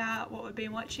chat about what we've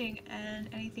been watching and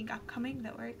anything upcoming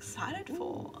that we're excited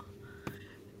for.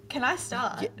 Can I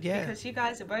start? Yeah. Because you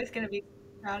guys are both going to be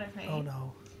proud of me. Oh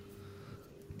no.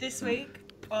 This week,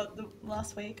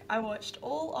 last week, I watched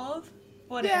all of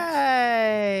What If.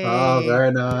 Yay! Oh,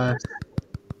 very nice.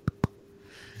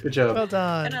 Good job. Well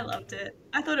done. And I loved it.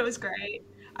 I thought it was great.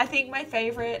 I think my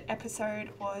favourite episode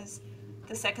was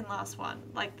the second last one,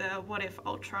 like the What If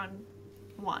Ultron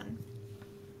one.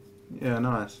 Yeah,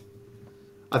 nice.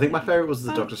 I think my favourite was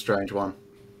the Doctor Strange one.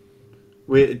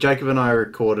 Jacob and I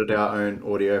recorded our own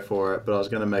audio for it, but I was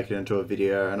going to make it into a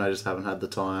video and I just haven't had the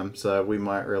time, so we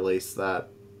might release that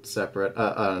separate.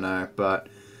 I don't know, but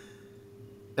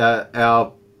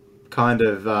our kind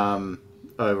of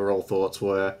overall thoughts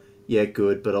were, yeah,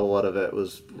 good, but a lot of it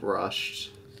was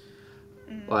rushed.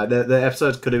 Like the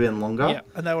episodes could have been longer. Yeah,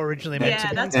 and they were originally meant to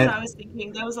be. Yeah, that's what I was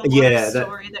thinking. There was a lot of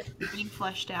story that was being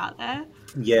fleshed out there.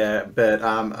 Yeah, but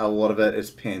a lot of it is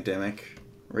pandemic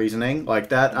reasoning. Like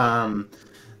that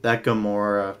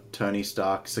Gamora, Tony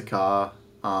Stark, Sakaar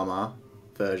armor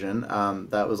version,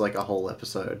 that was like a whole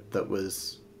episode that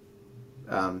was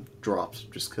dropped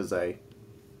just because they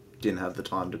didn't have the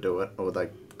time to do it, or they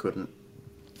couldn't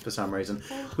for some reason,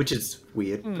 which is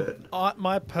weird. But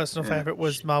my personal favourite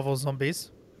was Marvel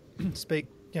Zombies.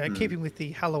 Keeping with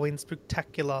the Halloween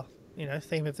spectacular,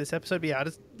 theme of this episode. But yeah,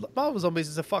 Marvel Zombies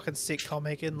is a fucking sick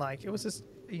comic, and like it was just,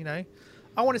 I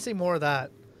want to see more of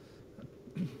that.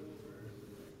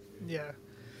 Yeah.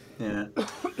 Yeah.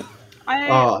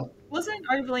 I wasn't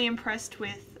overly impressed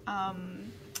with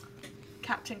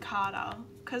Captain Carter,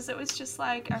 because it was just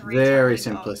like a very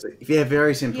simplistic. Yeah,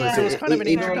 very simplistic. Yeah. It was kind of an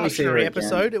introductory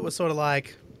episode. It was sort of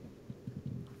like,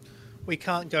 we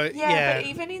can't go. Yeah, but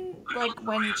even in like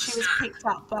when she was picked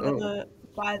up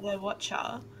by the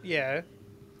Watcher. Yeah.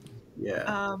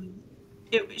 Yeah.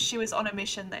 She was on a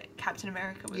mission that Captain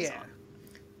America was on.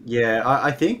 Yeah,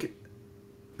 I think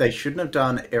they shouldn't have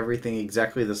done everything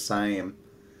exactly the same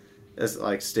as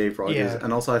like Steve Rogers,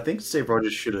 and also I think Steve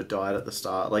Rogers should have died at the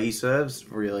start. Like he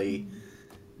serves really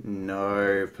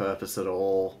no purpose at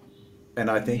all, and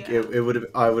I think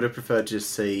I would have preferred to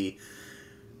see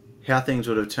how things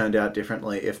would have turned out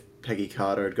differently if Peggy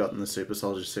Carter had gotten the super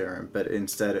soldier serum, but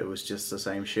instead it was just the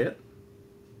same shit.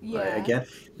 Yeah. Like, again,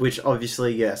 which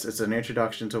obviously, yes, it's an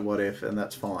introduction to What If, and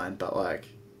that's fine, but like,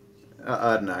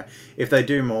 I don't know. If they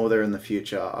do more there in the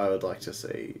future, I would like to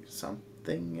see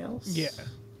something else. Yeah.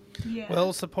 Yeah.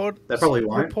 Well, They probably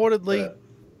won't. reportedly, but-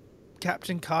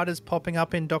 Captain Carter's popping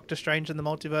up in Doctor Strange and the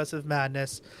Multiverse of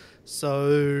Madness,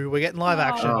 so we're getting live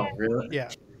action. Oh, really?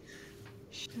 Yeah.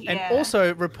 Yeah. And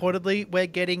also, reportedly, we're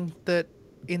getting that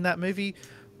in that movie,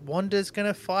 Wanda's going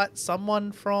to fight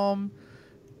someone from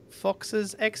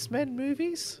Fox's X-Men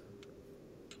movies.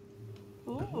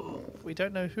 Ooh, We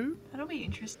don't know who. that'll be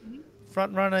interesting.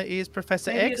 Frontrunner is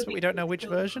Professor Maybe X, it'll but be we don't know which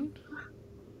Quicksilver. version.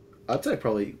 I'd say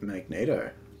probably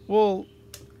Magneto. Well,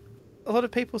 a lot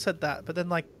of people said that, but then,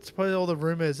 like, suppose all the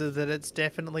rumors are that it's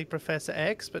definitely Professor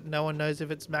X, but no one knows if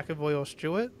it's McAvoy or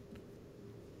Stewart.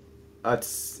 I'd,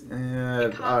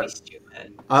 It can't be Stewart.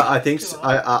 I think Too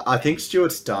I think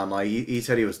Stewart's done. Like he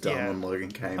said he was done Yeah. when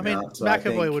Logan came I mean, out. So McAvoy I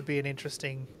think, would be an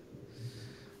interesting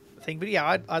thing, but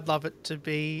yeah, I'd love it to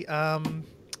be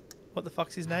what the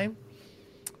fuck's his name?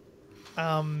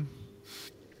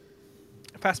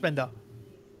 Fassbender.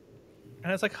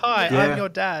 And it's like, hi, Yeah. I'm your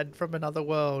dad from another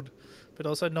world, but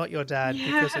also not your dad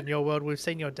because Yeah. in your world we've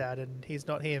seen your dad and he's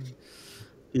not him.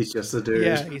 he's just a dude.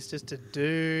 Yeah, he's just a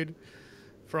dude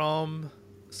from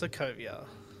Sokovia.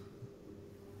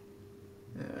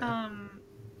 Yeah.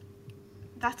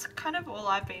 That's kind of all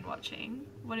I've been watching.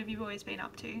 What have you boys been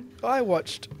up to? I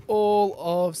watched all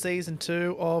of season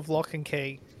 2 of Lock and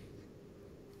Key.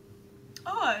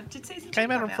 Oh, did season 2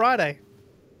 Came out come on Friday,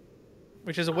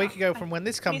 which is a week ago I from when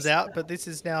this comes missed out, that. but this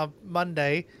is now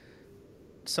Monday.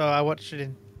 So I watched it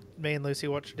me and Lucy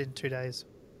watched it in 2 days.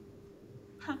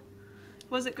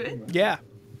 Was it good? Yeah.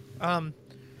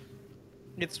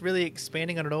 It's really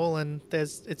expanding on it all, and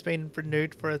it's been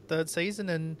renewed for a 3rd season,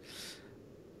 and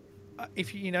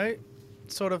if you know,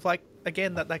 sort of like,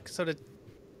 again, that like sort of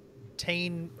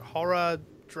teen horror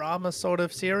drama sort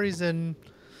of series, and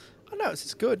I don't know, it's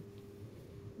just good.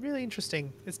 Really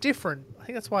interesting. It's different. I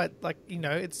think that's why, like, you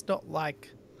know, it's not like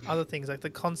other things. Like, the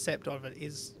concept of it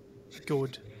is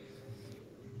good.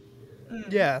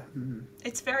 Yeah.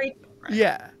 It's very different.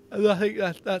 Yeah. And I think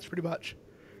that's pretty much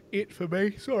it for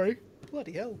me. Sorry.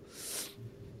 Bloody hell.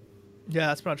 Yeah,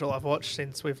 that's pretty much all I've watched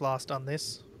since we've last done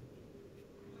this.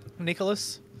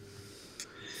 Nicholas?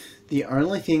 The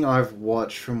only thing I've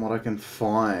watched from what I can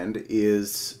find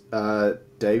is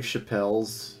Dave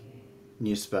Chappelle's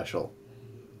new special.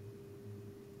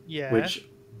 Yeah.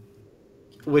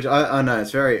 Which I know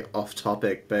it's very off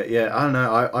topic, but yeah, I don't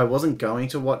know. I wasn't going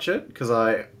to watch it because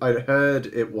I heard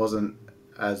it wasn't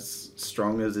as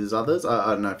strong as his others.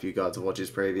 I don't know if you guys have watched his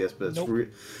previous, but Nope.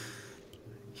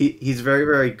 he's very,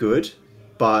 very good,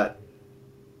 but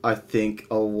I think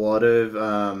a lot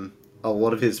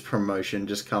of his promotion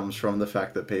just comes from the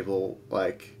fact that people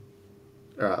like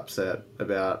are upset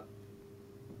about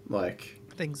like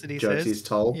Things that he jokes says. he's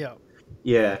told. Yeah.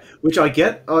 Yeah, which I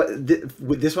get.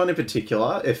 With this one in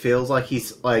particular, it feels like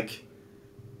he's like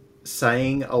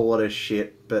saying a lot of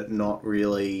shit, but not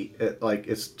really. Like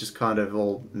it's just kind of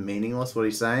all meaningless what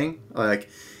he's saying. Like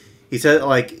he said,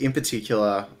 like in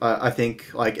particular, I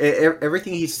think like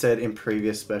everything he's said in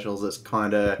previous specials is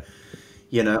kind of,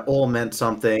 you know, all meant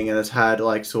something, and it's had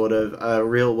like sort of a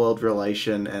real world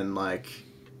relation, and like,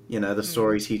 you know, the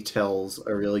stories he tells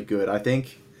are really good. I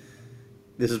think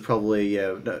this is probably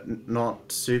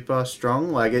not super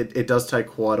strong. Like it does take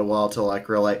quite a while to like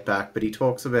relate back, but he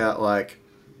talks about like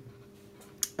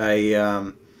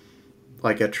a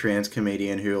trans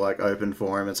comedian who like opened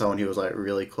for him and someone he was like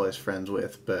really close friends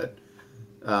with, but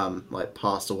like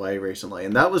passed away recently,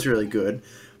 and that was really good.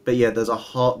 But yeah, there's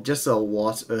just a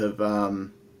lot of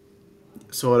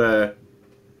sort of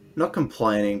not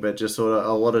complaining, but just sort of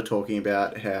a lot of talking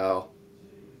about how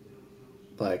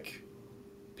like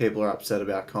people are upset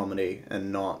about comedy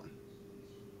and not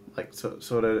like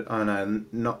sort of I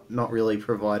don't know, not really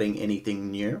providing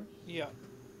anything new. Yeah.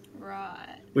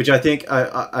 Right. Which I think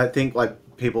I think like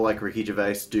people like Ricky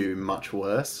Gervais do much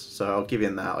worse. So I'll give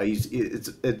him that.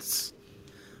 It's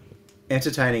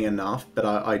entertaining enough, but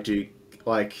I do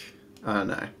like I don't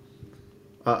know.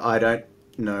 I don't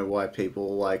know why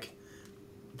people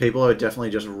are definitely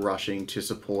just rushing to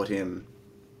support him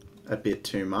a bit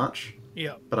too much.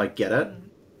 Yeah. But I get it.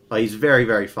 Like, he's very,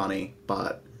 very funny,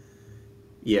 but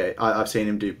yeah, I've seen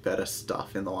him do better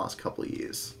stuff in the last couple of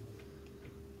years.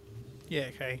 Yeah,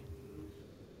 okay.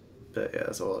 But yeah,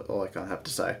 that's all I kind of have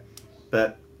to say.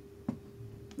 But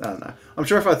I don't know. I'm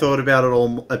sure if I thought about it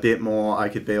all a bit more, I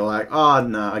could be like, oh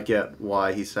no, I get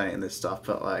why he's saying this stuff.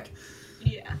 But like,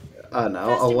 Yeah. I don't know.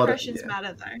 First a lot impressions of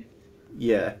matter though.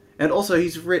 yeah, And also,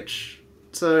 he's rich,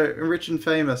 so rich and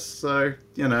famous. So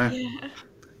Yeah.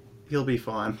 he'll be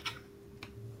fine.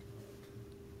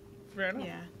 Fair enough.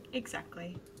 Yeah,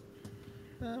 exactly.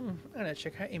 I'm gonna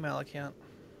check her email account.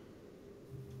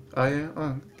 Oh yeah.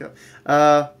 Oh, okay.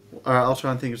 All right. I'll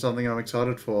try and think of something I'm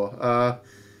excited for.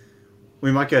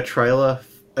 We might get a trailer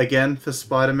again for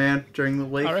Spider-Man during the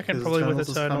week. I reckon 'cause probably with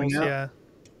is coming Eternals, out. yeah.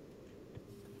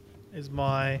 Is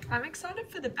my I'm excited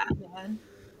for the Batman.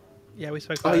 yeah, we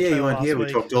spoke Oh about the yeah, you trailer weren't last here. week.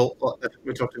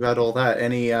 We talked about all that.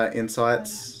 Any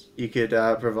insights you could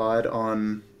provide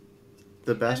on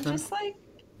the I'm Batman? just like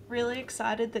really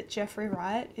excited that Jeffrey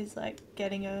Wright is like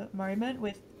getting a moment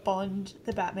with Bond,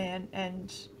 the Batman,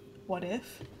 and What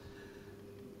If.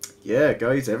 Yeah,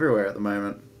 Guy's everywhere at the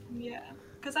moment. Yeah,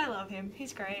 because I love him.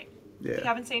 He's great. If you Yeah.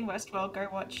 haven't seen Westworld, go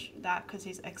watch that because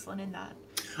he's excellent in that.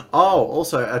 Oh,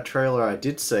 also a trailer I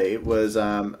did see was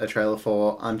a trailer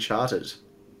for Uncharted.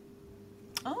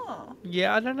 Oh,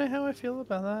 Yeah, I don't know how I feel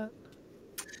about that.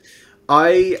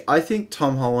 I think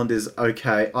Tom Holland is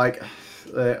okay. Like,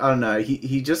 I don't know.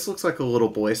 He just looks like a little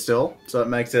boy still, so it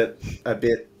makes it a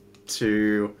bit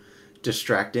too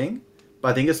distracting. But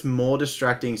I think it's more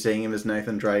distracting seeing him as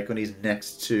Nathan Drake when he's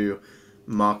next to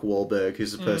Mark Wahlberg,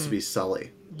 who's supposed to be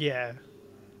Sully. Yeah,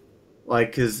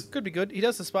 Like, because could be good. He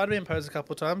does the Spider-Man pose a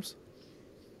couple of times.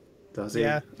 does he?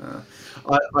 Yeah.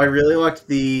 I really liked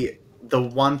the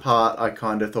one part I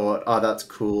kind of thought, oh, that's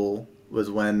cool, was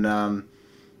when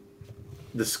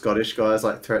the Scottish guy's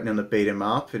like threatening to beat him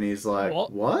up, and he's like,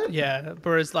 what? Yeah,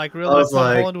 whereas like real I was Tom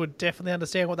like- Holland would definitely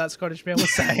understand what that Scottish man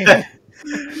was saying.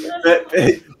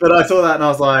 but I saw that and I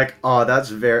was like, oh,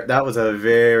 that was a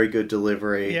very good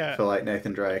delivery Yeah. for like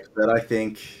Nathan Drake. But I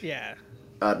think Yeah,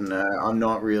 I don't know, I'm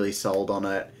not really sold on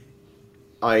it.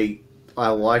 I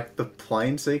like the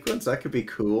plane sequence, that could be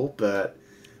cool, but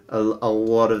a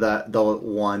lot of the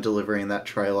line delivery in that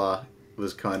trailer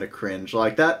was kind of cringe.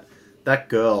 Like that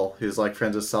girl who's like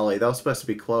friends with Sully, that was supposed to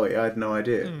be Chloe. I had no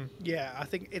idea. yeah. I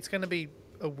think it's going to be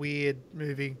a weird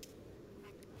movie.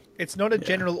 It's not a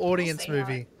general audience see how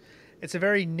movie. It's a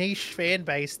very niche fan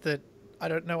base that I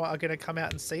don't know are going to come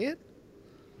out and see it.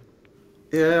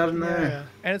 Yeah, I don't know. Yeah,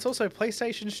 and it's also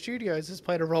PlayStation Studios has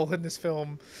played a role in this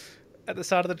film. At the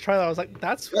start of the trailer, I was like,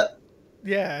 "That's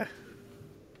yeah,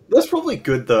 That's probably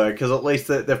good though, because at least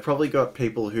they've probably got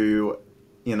people who,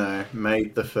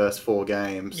 made the first 4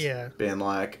 games. Yeah. Being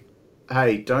like,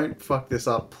 hey, don't fuck this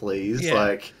up, please. Yeah.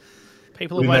 Like,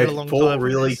 people we have waited made a long 4 time. for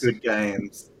really this. good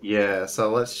games. Yeah,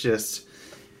 so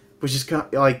we just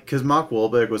can't, like, because Mark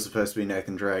Wahlberg was supposed to be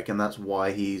Nathan Drake, and that's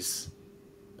why he's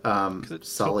it took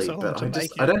Sully. so long But to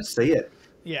make I it. don't see it.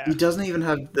 Yeah, He doesn't even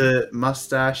have the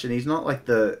mustache, and he's not like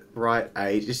the right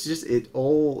age. It's just it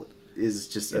all is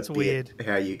just It's a bit weird.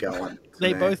 how you going. they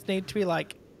to me. both need to be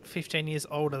like 15 years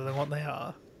older than what they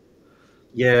are.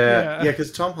 Yeah,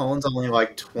 because Tom Holland's only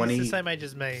like 20. He's the same age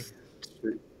as me. Oh,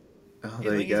 I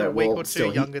there you think he's go. a week Well, or two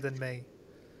still, younger than me.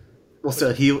 he still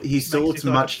makes looks you feel like a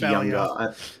much failure.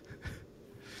 younger.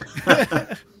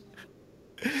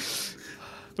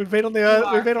 We've been on the earth.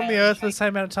 are We've been on the failing, earth for the same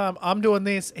amount of time. I'm doing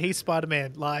this. He's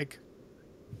Spider-Man. Like,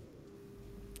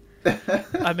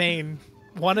 I mean,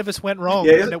 one of us went wrong,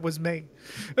 Yeah, and it was me.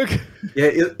 Yeah,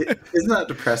 isn't that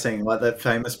depressing? Like that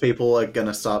famous people are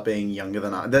gonna start being younger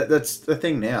than us. That's the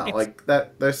thing now. It's- Like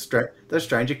those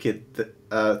Stranger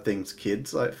Things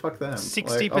kids. Like fuck them.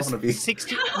 60%.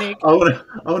 60. Nick, I want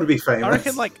to be famous. I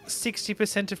reckon like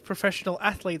 60% of professional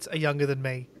athletes are younger than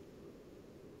me.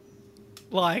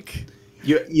 Like,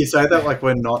 you say that like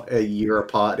we're not a year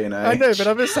apart in age. I know, but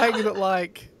I'm just saying that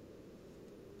like.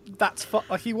 That's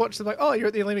like you watch them like, oh, you're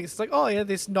at the Olympics. It's like, oh yeah,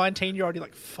 this 19-year-old. You're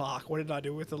like, fuck, what did I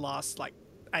do with the last like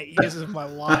 8 years of my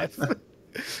life?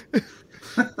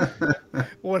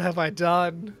 What have I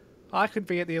done? I could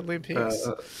be at the Olympics.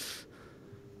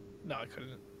 No, I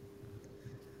couldn't.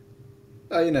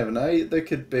 Oh, you never know. There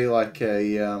could be like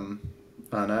a I don't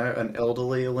know, an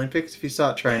elderly Olympics if you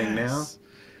start training Yes.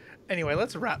 Anyway,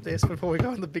 let's wrap this before we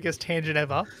go on the biggest tangent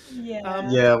ever. yeah. now.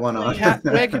 Yeah, why not? Kat,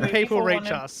 where can Maybe people for reach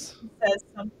one of- us? Says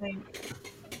something.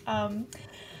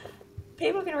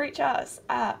 People can reach us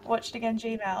at Watch It Again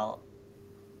Gmail.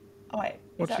 Oh wait,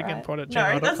 is that right?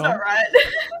 watchitagainpod@gmail.com. No, that's not right.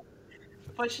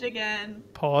 Watch It Again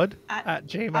Pod at at I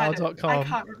gmail.com.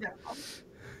 can't remember.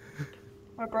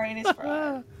 My brain is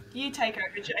fried. You take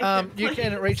over, Jacob. You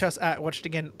can please. reach us at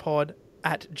watchitagainpod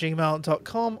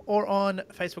watchitagain@gmail.com or on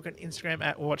Facebook and Instagram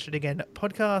at Watch It Again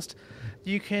Podcast.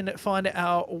 You can find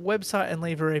our website and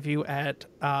leave a review at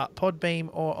Podbeam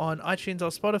or on iTunes or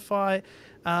Spotify.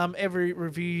 Every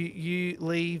review you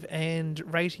leave and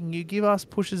rating you give us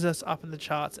pushes us up in the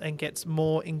charts and gets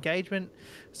more engagement.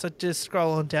 So just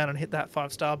scroll on down and hit that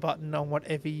 5-star button on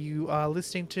whatever you are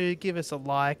listening to. Give us a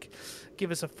like.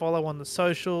 Give us a follow on the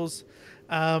socials.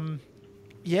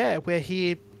 Yeah, we're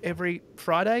here every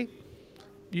Friday.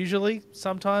 Usually,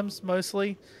 sometimes,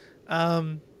 mostly.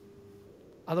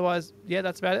 Otherwise, yeah,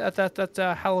 that's about it. That's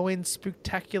our Halloween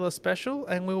Spooktacular special,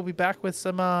 and we will be back with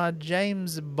some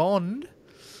James Bond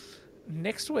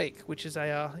next week, which is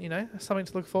something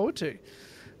to look forward to.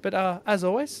 But as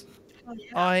always,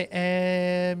 I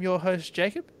am your host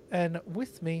Jacob, and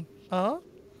with me are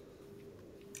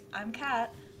I'm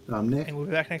Kat. I'm Nick. And we'll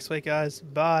be back next week, guys.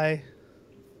 Bye.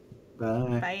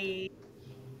 Bye. Bye.